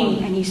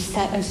came and he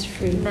set us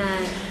free.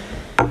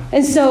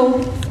 And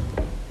so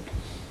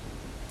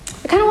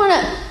I kind of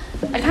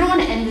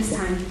want to end this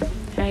time,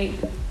 right?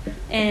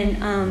 And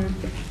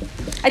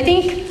I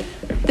think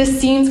this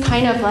seems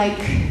kind of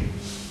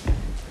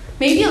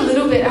maybe a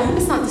little bit, I hope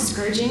it's not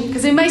discouraging,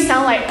 because it might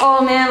sound like,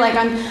 oh man,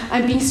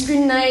 I'm being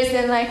scrutinized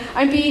and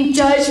I'm being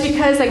judged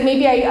because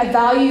maybe I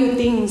value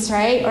things,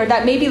 right? Or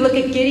that maybe look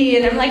at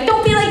Gideon and I'm like,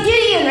 don't be like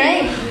Gideon,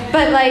 right?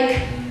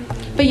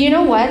 But you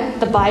know what?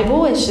 The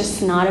Bible is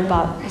just not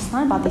about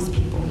these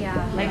people.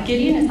 Yeah.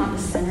 Gideon is not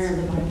the center of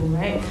the Bible,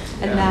 right?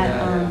 And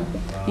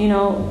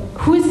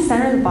who is the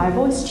center of the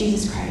Bible? It's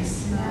Jesus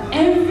Christ. Yeah.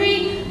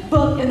 Every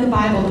book in the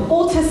Bible, the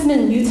Old Testament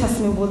and New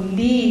Testament, will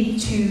lead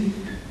to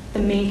the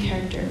main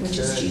character, which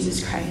is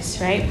Jesus Christ,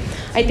 right?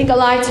 I think a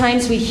lot of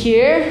times we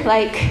hear,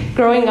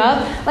 growing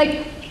up,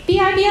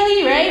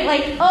 B-I-B-L-E, right?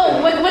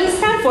 What does it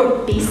stand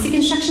for? Basic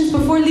instructions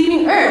before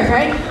leaving Earth,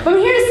 right? But I'm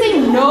here to say,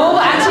 no,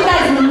 actually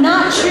that is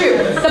not true.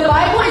 The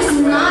Bible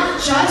is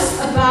not just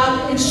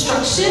about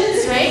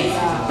instructions, right?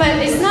 But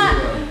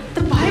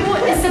the Bible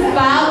is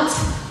about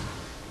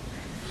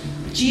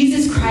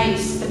Jesus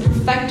Christ, the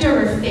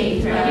perfecter of our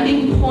faith, right?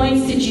 Everything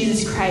points to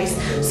Jesus Christ.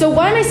 So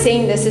why am I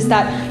saying this is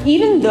that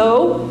even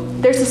though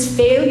there's this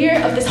failure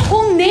of this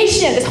whole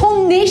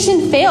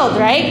nation failed,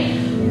 right?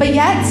 But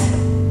yet,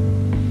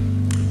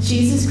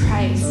 Jesus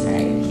Christ,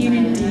 right? He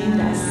redeemed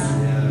us.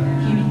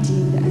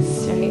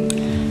 Right?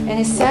 And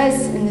it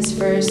says in this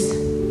verse,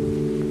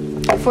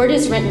 for it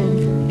is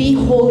written, be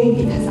holy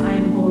because I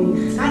am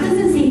holy. God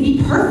doesn't say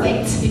be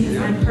perfect because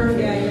I'm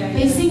perfect.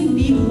 He's saying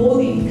be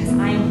holy because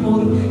I am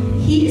holy.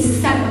 He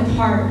is set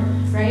apart,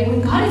 right?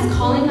 When God is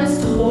calling us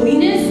to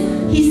holiness,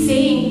 he's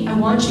saying, I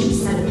want you to be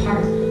set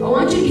apart. I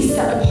want you to be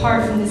set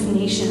apart from this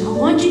nation. I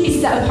want you to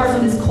be set apart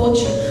from this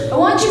culture. I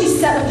want you to be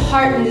set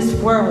apart in this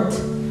world.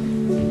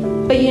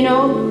 But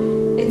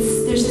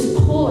there's this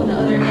pull on the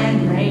other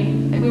end, right?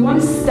 We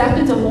want to step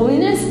into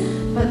holiness,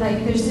 but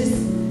there's this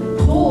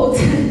pull pulled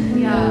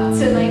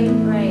to like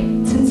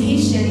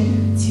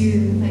temptation to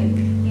like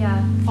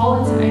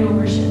fall into idol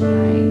worship,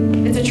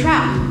 right? It's a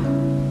trap.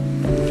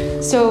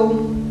 So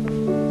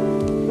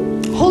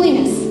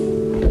holiness.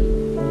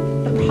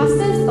 The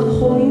process of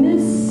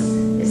holiness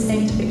is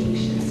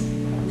sanctification.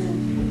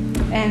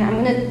 And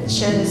I'm going to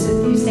share this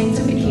with you.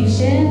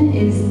 Sanctification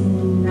is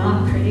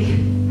not pretty.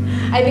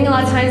 I think a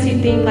lot of times you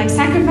think like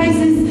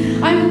sacrifices,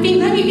 let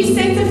me be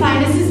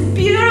sanctified. It's this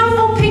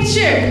beautiful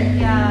picture.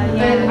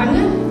 But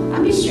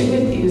I'll be straight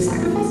with you.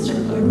 Sacrifices are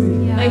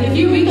ugly. Like if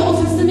you read the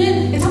Old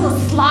Testament, it's all about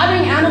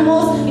slaughtering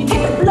animals. You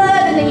take the blood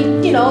and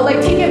then you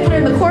like take it, put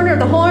it in the corner of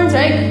the horns,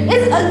 right?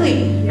 It's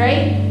ugly,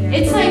 right?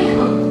 It's like,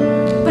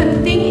 but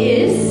the thing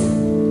is,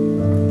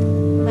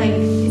 like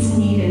it's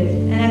needed.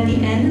 And at the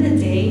end of the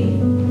day,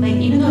 like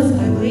even though it's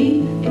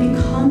ugly, it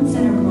becomes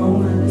an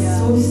aroma that's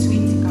so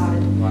sweet to God.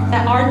 Wow.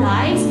 That our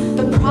lives,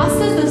 the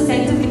process of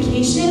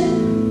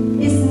sanctification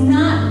is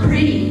not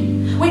pretty.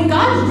 When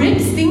God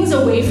rips things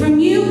away from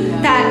you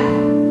that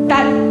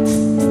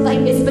like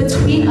is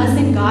between us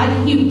and God,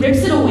 He rips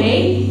it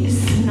away.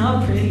 It's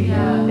not pretty.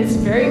 It's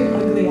very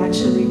ugly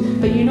actually.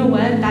 But you know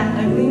what? That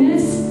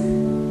ugliness,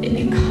 it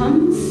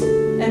becomes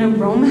an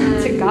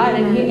aroma to God,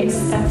 and He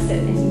accepts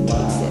it and He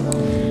takes it,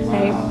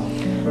 right?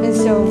 And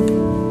so,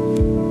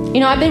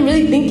 I've been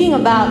really thinking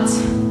about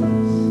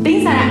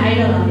things that I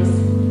idolize.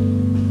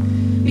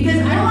 Because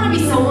I don't want to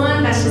be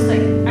someone that's just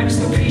like, I'm just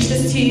going to preach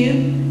this to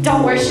you.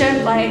 Don't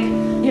worship,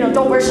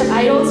 don't worship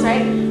idols,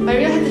 right? But I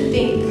really have to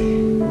think,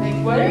 like,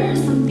 what are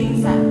some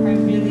things that I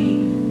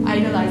really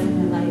idolize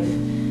in my life?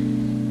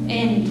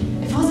 And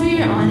if I was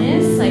really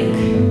honest, like,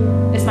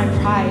 it's my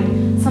pride.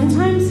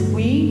 Sometimes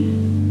we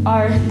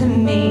are the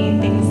main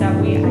things that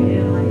we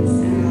idolize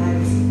in our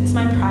lives. It's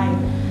my pride.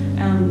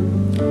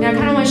 And I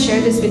kind of want to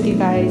share this with you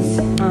guys.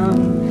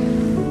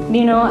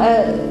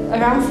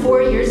 Around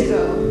 4 years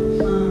ago,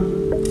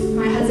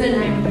 my husband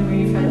and I have been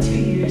married for about 2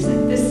 years.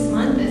 Like this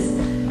month is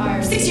our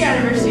 6-year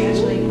anniversary,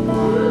 actually.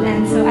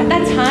 And so at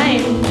that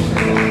time,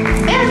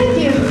 thank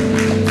you.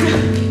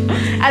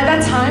 At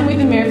that time, we've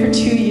been married for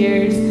 2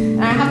 years,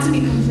 and I have to be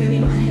completely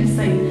honest.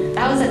 Like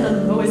that was at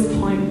the lowest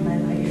point in my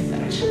life,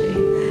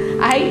 actually.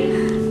 I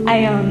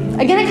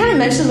kind of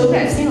mentioned a little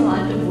bit. I've seen a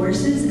lot of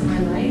divorces in my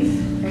life.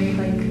 Right,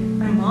 like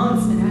my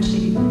mom's been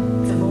actually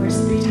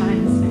divorced 3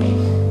 times, right?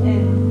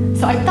 And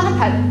so I thought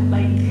that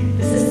like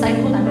this is a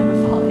cycle that I'm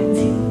gonna fall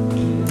into.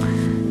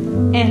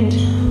 And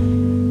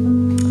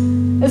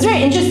it was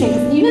very interesting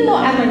because even though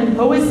at my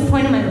lowest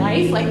point in my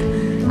life, like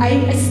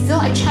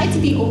I tried to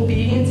be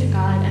obedient to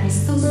God, and I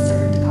still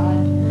served God,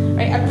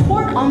 right? I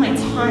poured all my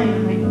time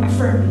and my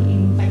effort,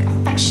 like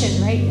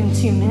affection, right,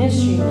 into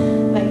ministry.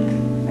 Like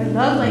I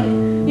love, like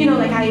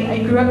I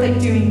grew up like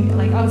doing,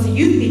 like I was a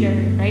youth leader,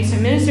 right? So I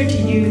ministered to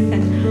youth,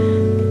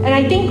 and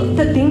I think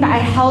the thing that I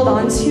held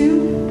on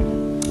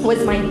to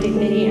was my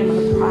dignity and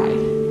my pride.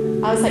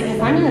 I was like,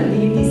 if I'm gonna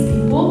lead these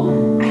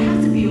people, I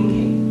have to be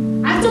okay.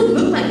 I have to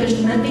look like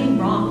there's nothing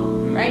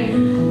wrong, right?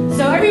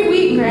 So every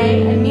week,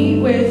 right, I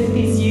meet with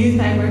these youth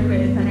I work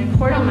with, and I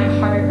poured out my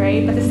heart,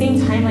 right? But at the same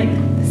time, like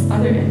this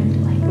other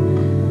end, like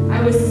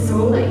I was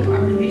so like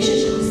our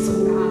relationship was so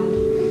bad,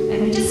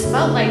 and I just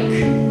felt like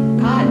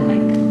God,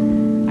 like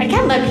I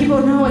can't let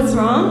people know what's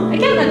wrong. I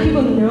can't let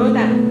people know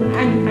that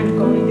I'm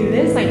going through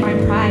this. Like my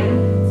pride,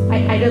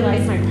 I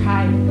idolized my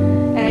pride,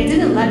 and I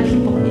didn't let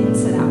people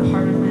into that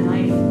part of my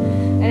life.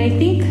 And I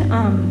think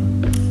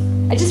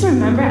I just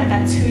remember at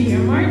that 2-year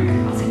mark,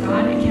 I was like,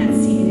 God, I can't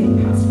see anything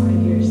past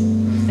 5 years.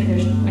 Like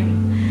there's no way,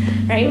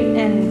 right?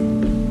 And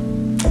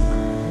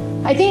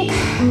I think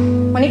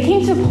when it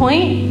came to a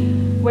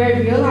point where I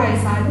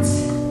realized that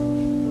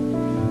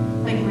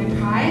like my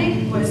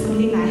pride was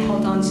something that I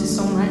held on to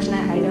so much and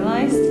I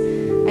idolized,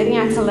 I think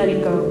I had to let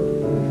it go.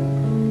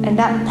 And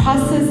that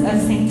process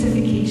of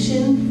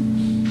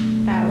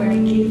sanctification, that where I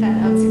gave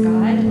that up to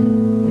God,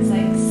 was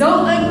like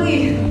so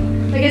ugly.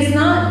 Like it's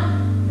not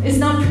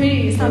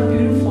pretty, it's not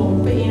beautiful,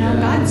 but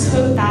God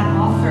took that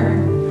off her,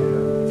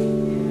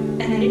 and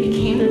then it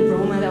became an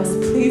aroma that was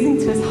pleasing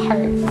to His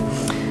heart.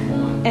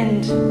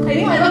 And I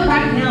think when I look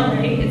back now,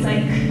 right, it's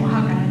like,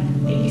 wow, God,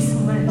 thank you so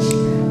much.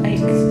 Like,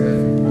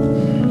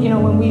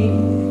 when we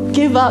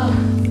give up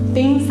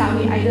things that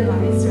we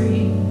idolize,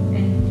 right,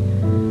 and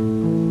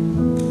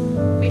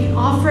we can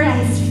offer it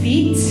at His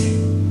feet,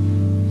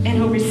 and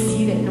He'll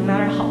receive it no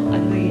matter how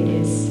ugly it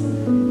is.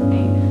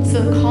 Right?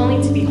 So the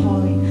calling to be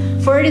holy.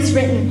 For it is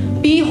written,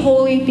 be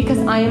holy because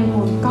I am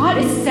holy. God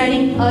is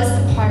setting us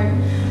apart.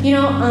 I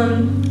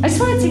just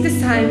want to take this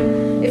time,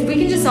 if we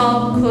can just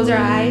all close our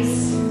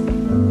eyes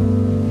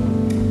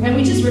and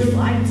we just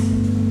reflect.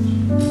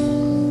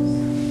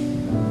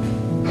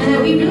 And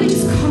that we really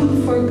just come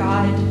before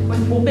God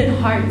with open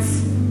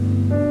hearts.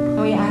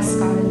 And we ask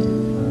God,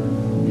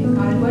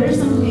 what are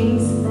some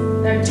things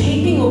that are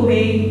taking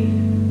away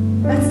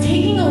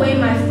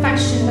my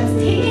affection, that's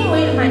taking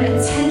away my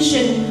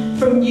attention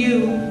from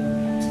you?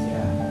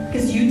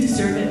 Because you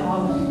deserve it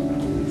all.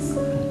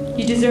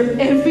 You deserve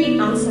every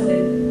ounce of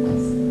it.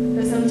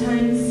 But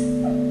sometimes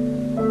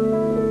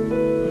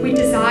we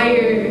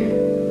desire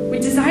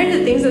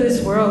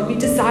know, we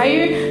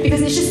desire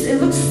because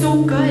it looks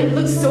so good. It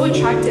looks so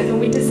attractive and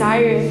we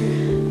desire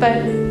it.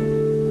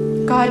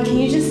 But God, can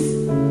you just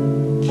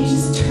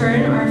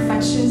turn our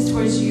affections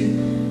towards you?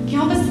 Can you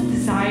help us to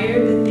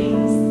desire the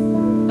things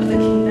of the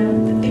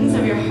kingdom, the things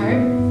of your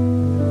heart?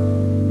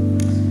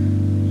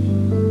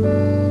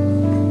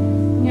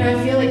 You know,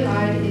 I feel like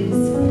God is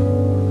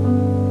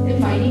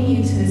inviting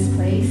you to this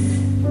place.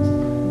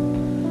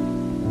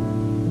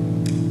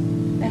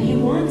 And He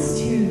wants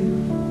to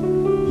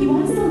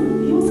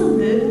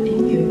live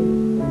in you.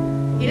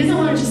 He doesn't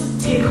want to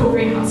just take over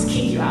your house,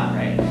 kick you out,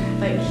 right?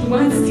 Like He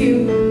wants to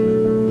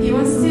live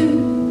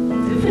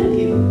with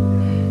you.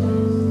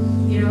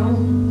 You know,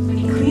 when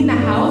you clean the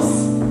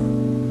house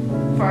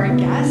for our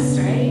guests,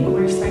 right?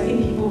 We're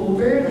expecting people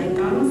over, like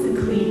God wants to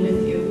clean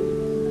with you.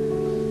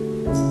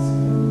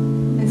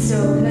 And so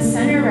in the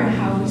center of our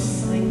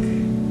house, like,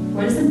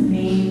 what is the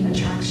main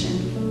attraction?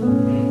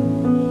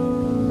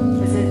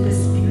 Is it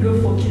this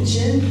beautiful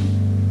kitchen?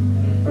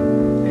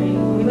 Right?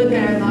 When we look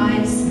at our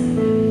lives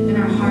and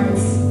our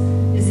hearts,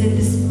 is it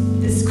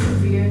this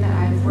career that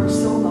I've worked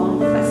so long,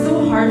 that's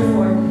so hard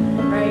for,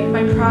 right?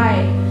 My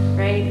pride,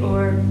 right?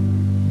 Or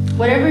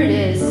whatever it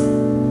is,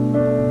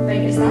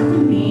 like, is that the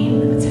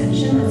main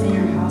attention that's in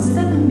your house? Is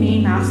that the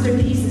main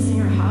masterpiece that's in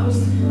your house?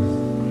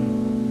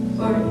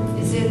 Or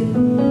is it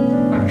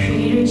our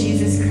Creator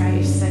Jesus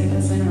Christ, like,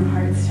 that's in our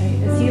hearts, right?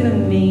 Is He the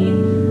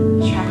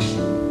main attraction?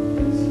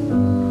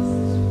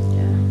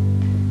 Yeah.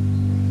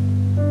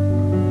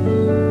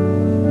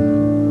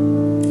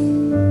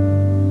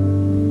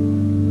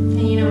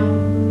 And you know,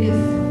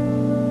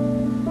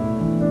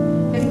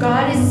 if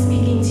God is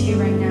speaking to you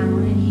right now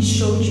and He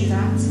showed you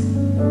that,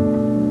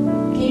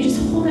 can you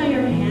just hold out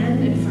your hand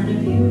in front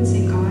of you and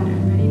say, God,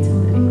 I'm ready to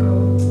let it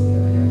go.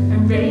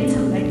 I'm ready to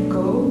let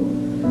go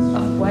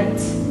of what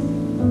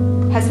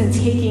has been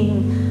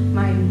taking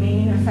my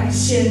main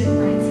affection,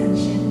 my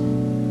attention.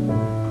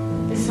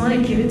 I just want to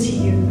give it to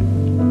you.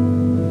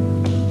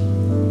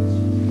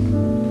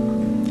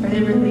 Are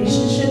there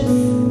relationships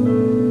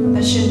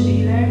that shouldn't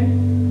be there?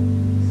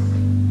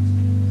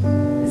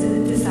 Is it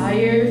a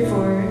desire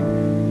for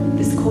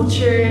this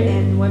culture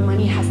and what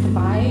money has to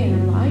buy in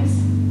our lives?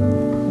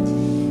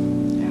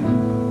 Yeah.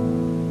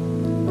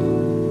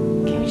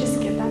 Can we just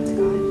give that to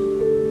God?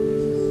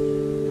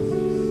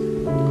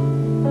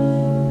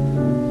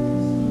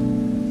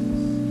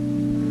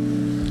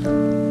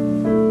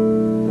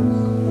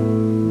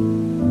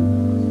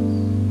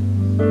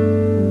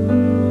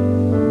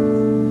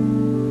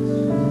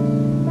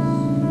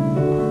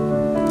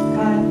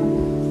 God,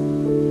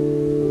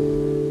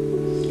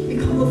 we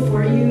come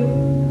before you.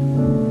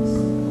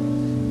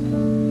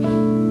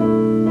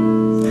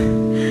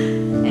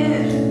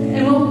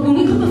 And when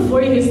we come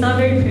before you, it's not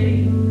very pretty.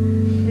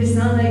 It's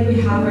not like we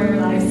have our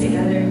lives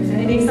together. And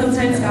I think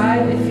sometimes,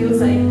 God, it feels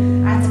like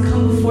I have to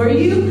come before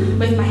you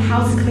with my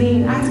house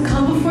clean. I have to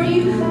come before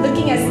you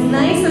looking as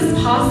nice as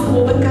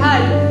possible. But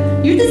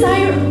God, you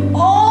desire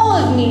all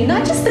of me,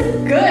 not just the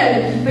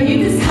good, but you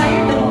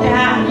desire the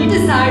bad. You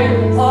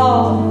desire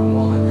all.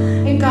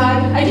 And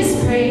God, I just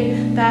pray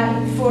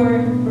that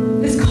for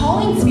this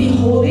calling to be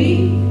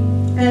holy,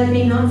 that it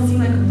may not seem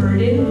like a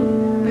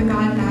burden, but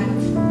God, that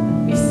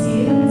we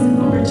see it as an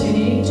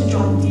opportunity to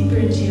draw deeper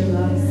into your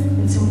love,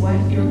 into what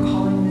you're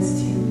calling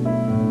us to.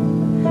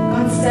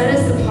 God, set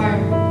us apart.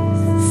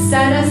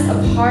 Set us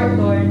apart,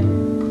 Lord,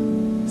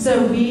 so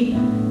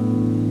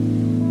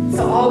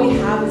all we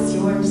have is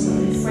yours.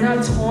 We're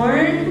not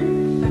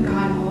torn, but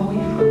God, all we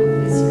have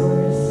is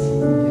yours.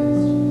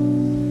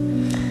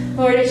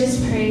 Lord, I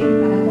just pray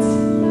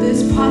that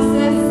this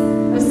process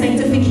of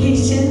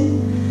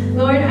sanctification,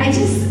 Lord,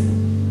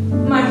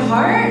 my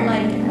heart,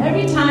 like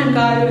every time,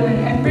 God,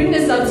 when I bring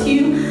this up to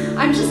you,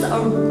 I just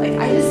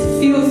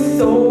feel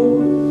so,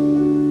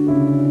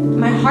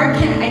 my heart I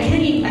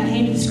can't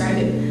even describe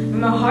it.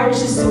 My heart is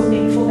just so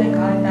thankful that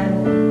God, that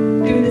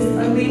through this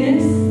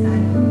ugliness,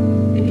 that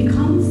it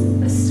becomes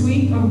a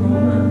sweet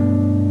aroma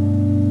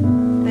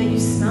that you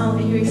smell,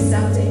 that you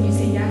accept it, and you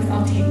say, yes,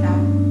 I'll take that.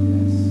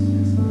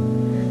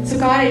 So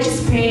God, I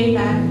just pray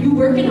that you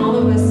work in all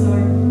of us,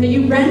 Lord, that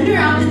you render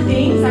out the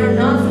things that are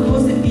not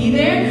supposed to be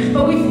there,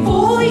 but we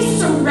fully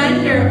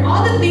surrender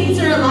all the things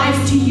in our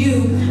lives to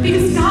you.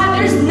 Because God,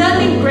 there's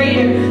nothing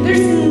greater.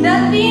 There's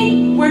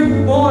nothing worth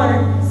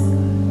more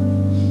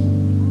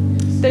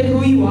than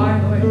who you are,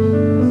 Lord.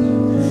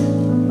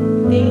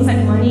 Things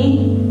like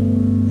money,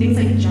 things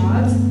like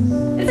jobs,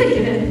 it's a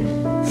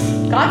given.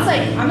 God's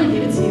like, I'm gonna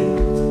give it to you.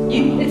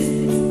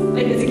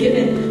 It's a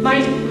given.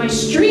 My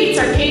streets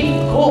are paved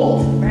with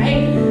gold,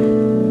 right?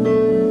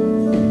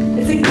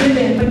 It's a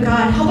given. But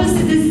God, help us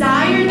to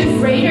desire the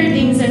greater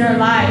things in our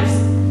lives.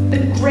 The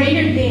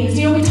greater things.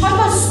 You know, we talked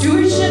about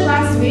stewardship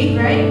last week,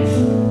 right?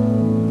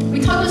 We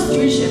talked about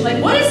stewardship. Like,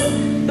 what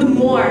is the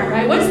more,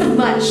 right? What is the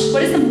much?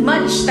 What is the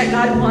much that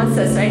God wants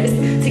us, right? It's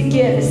to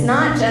give. It's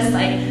not just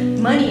like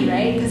money,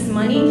 right? Because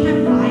money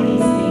can't buy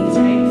these things,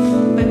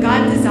 right? But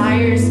God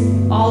desires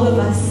all of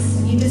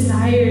us. He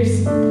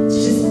desires to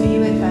just be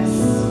with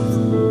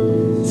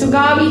us. So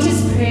God, we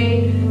just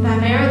pray that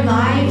may our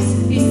lives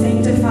be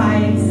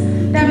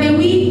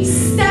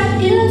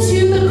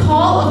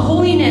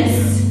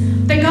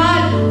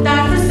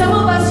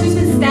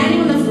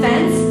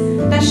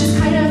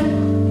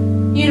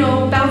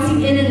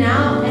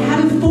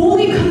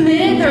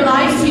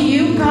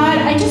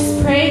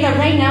that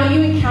right now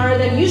you encounter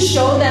them, you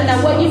show them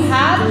that what you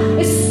have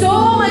is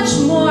so much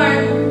more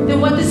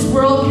than what this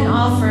world can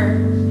offer.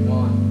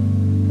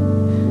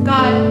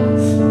 God,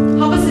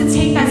 help us to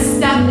take that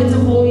step into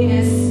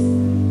holiness,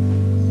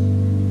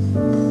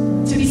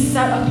 to be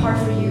set apart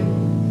for you.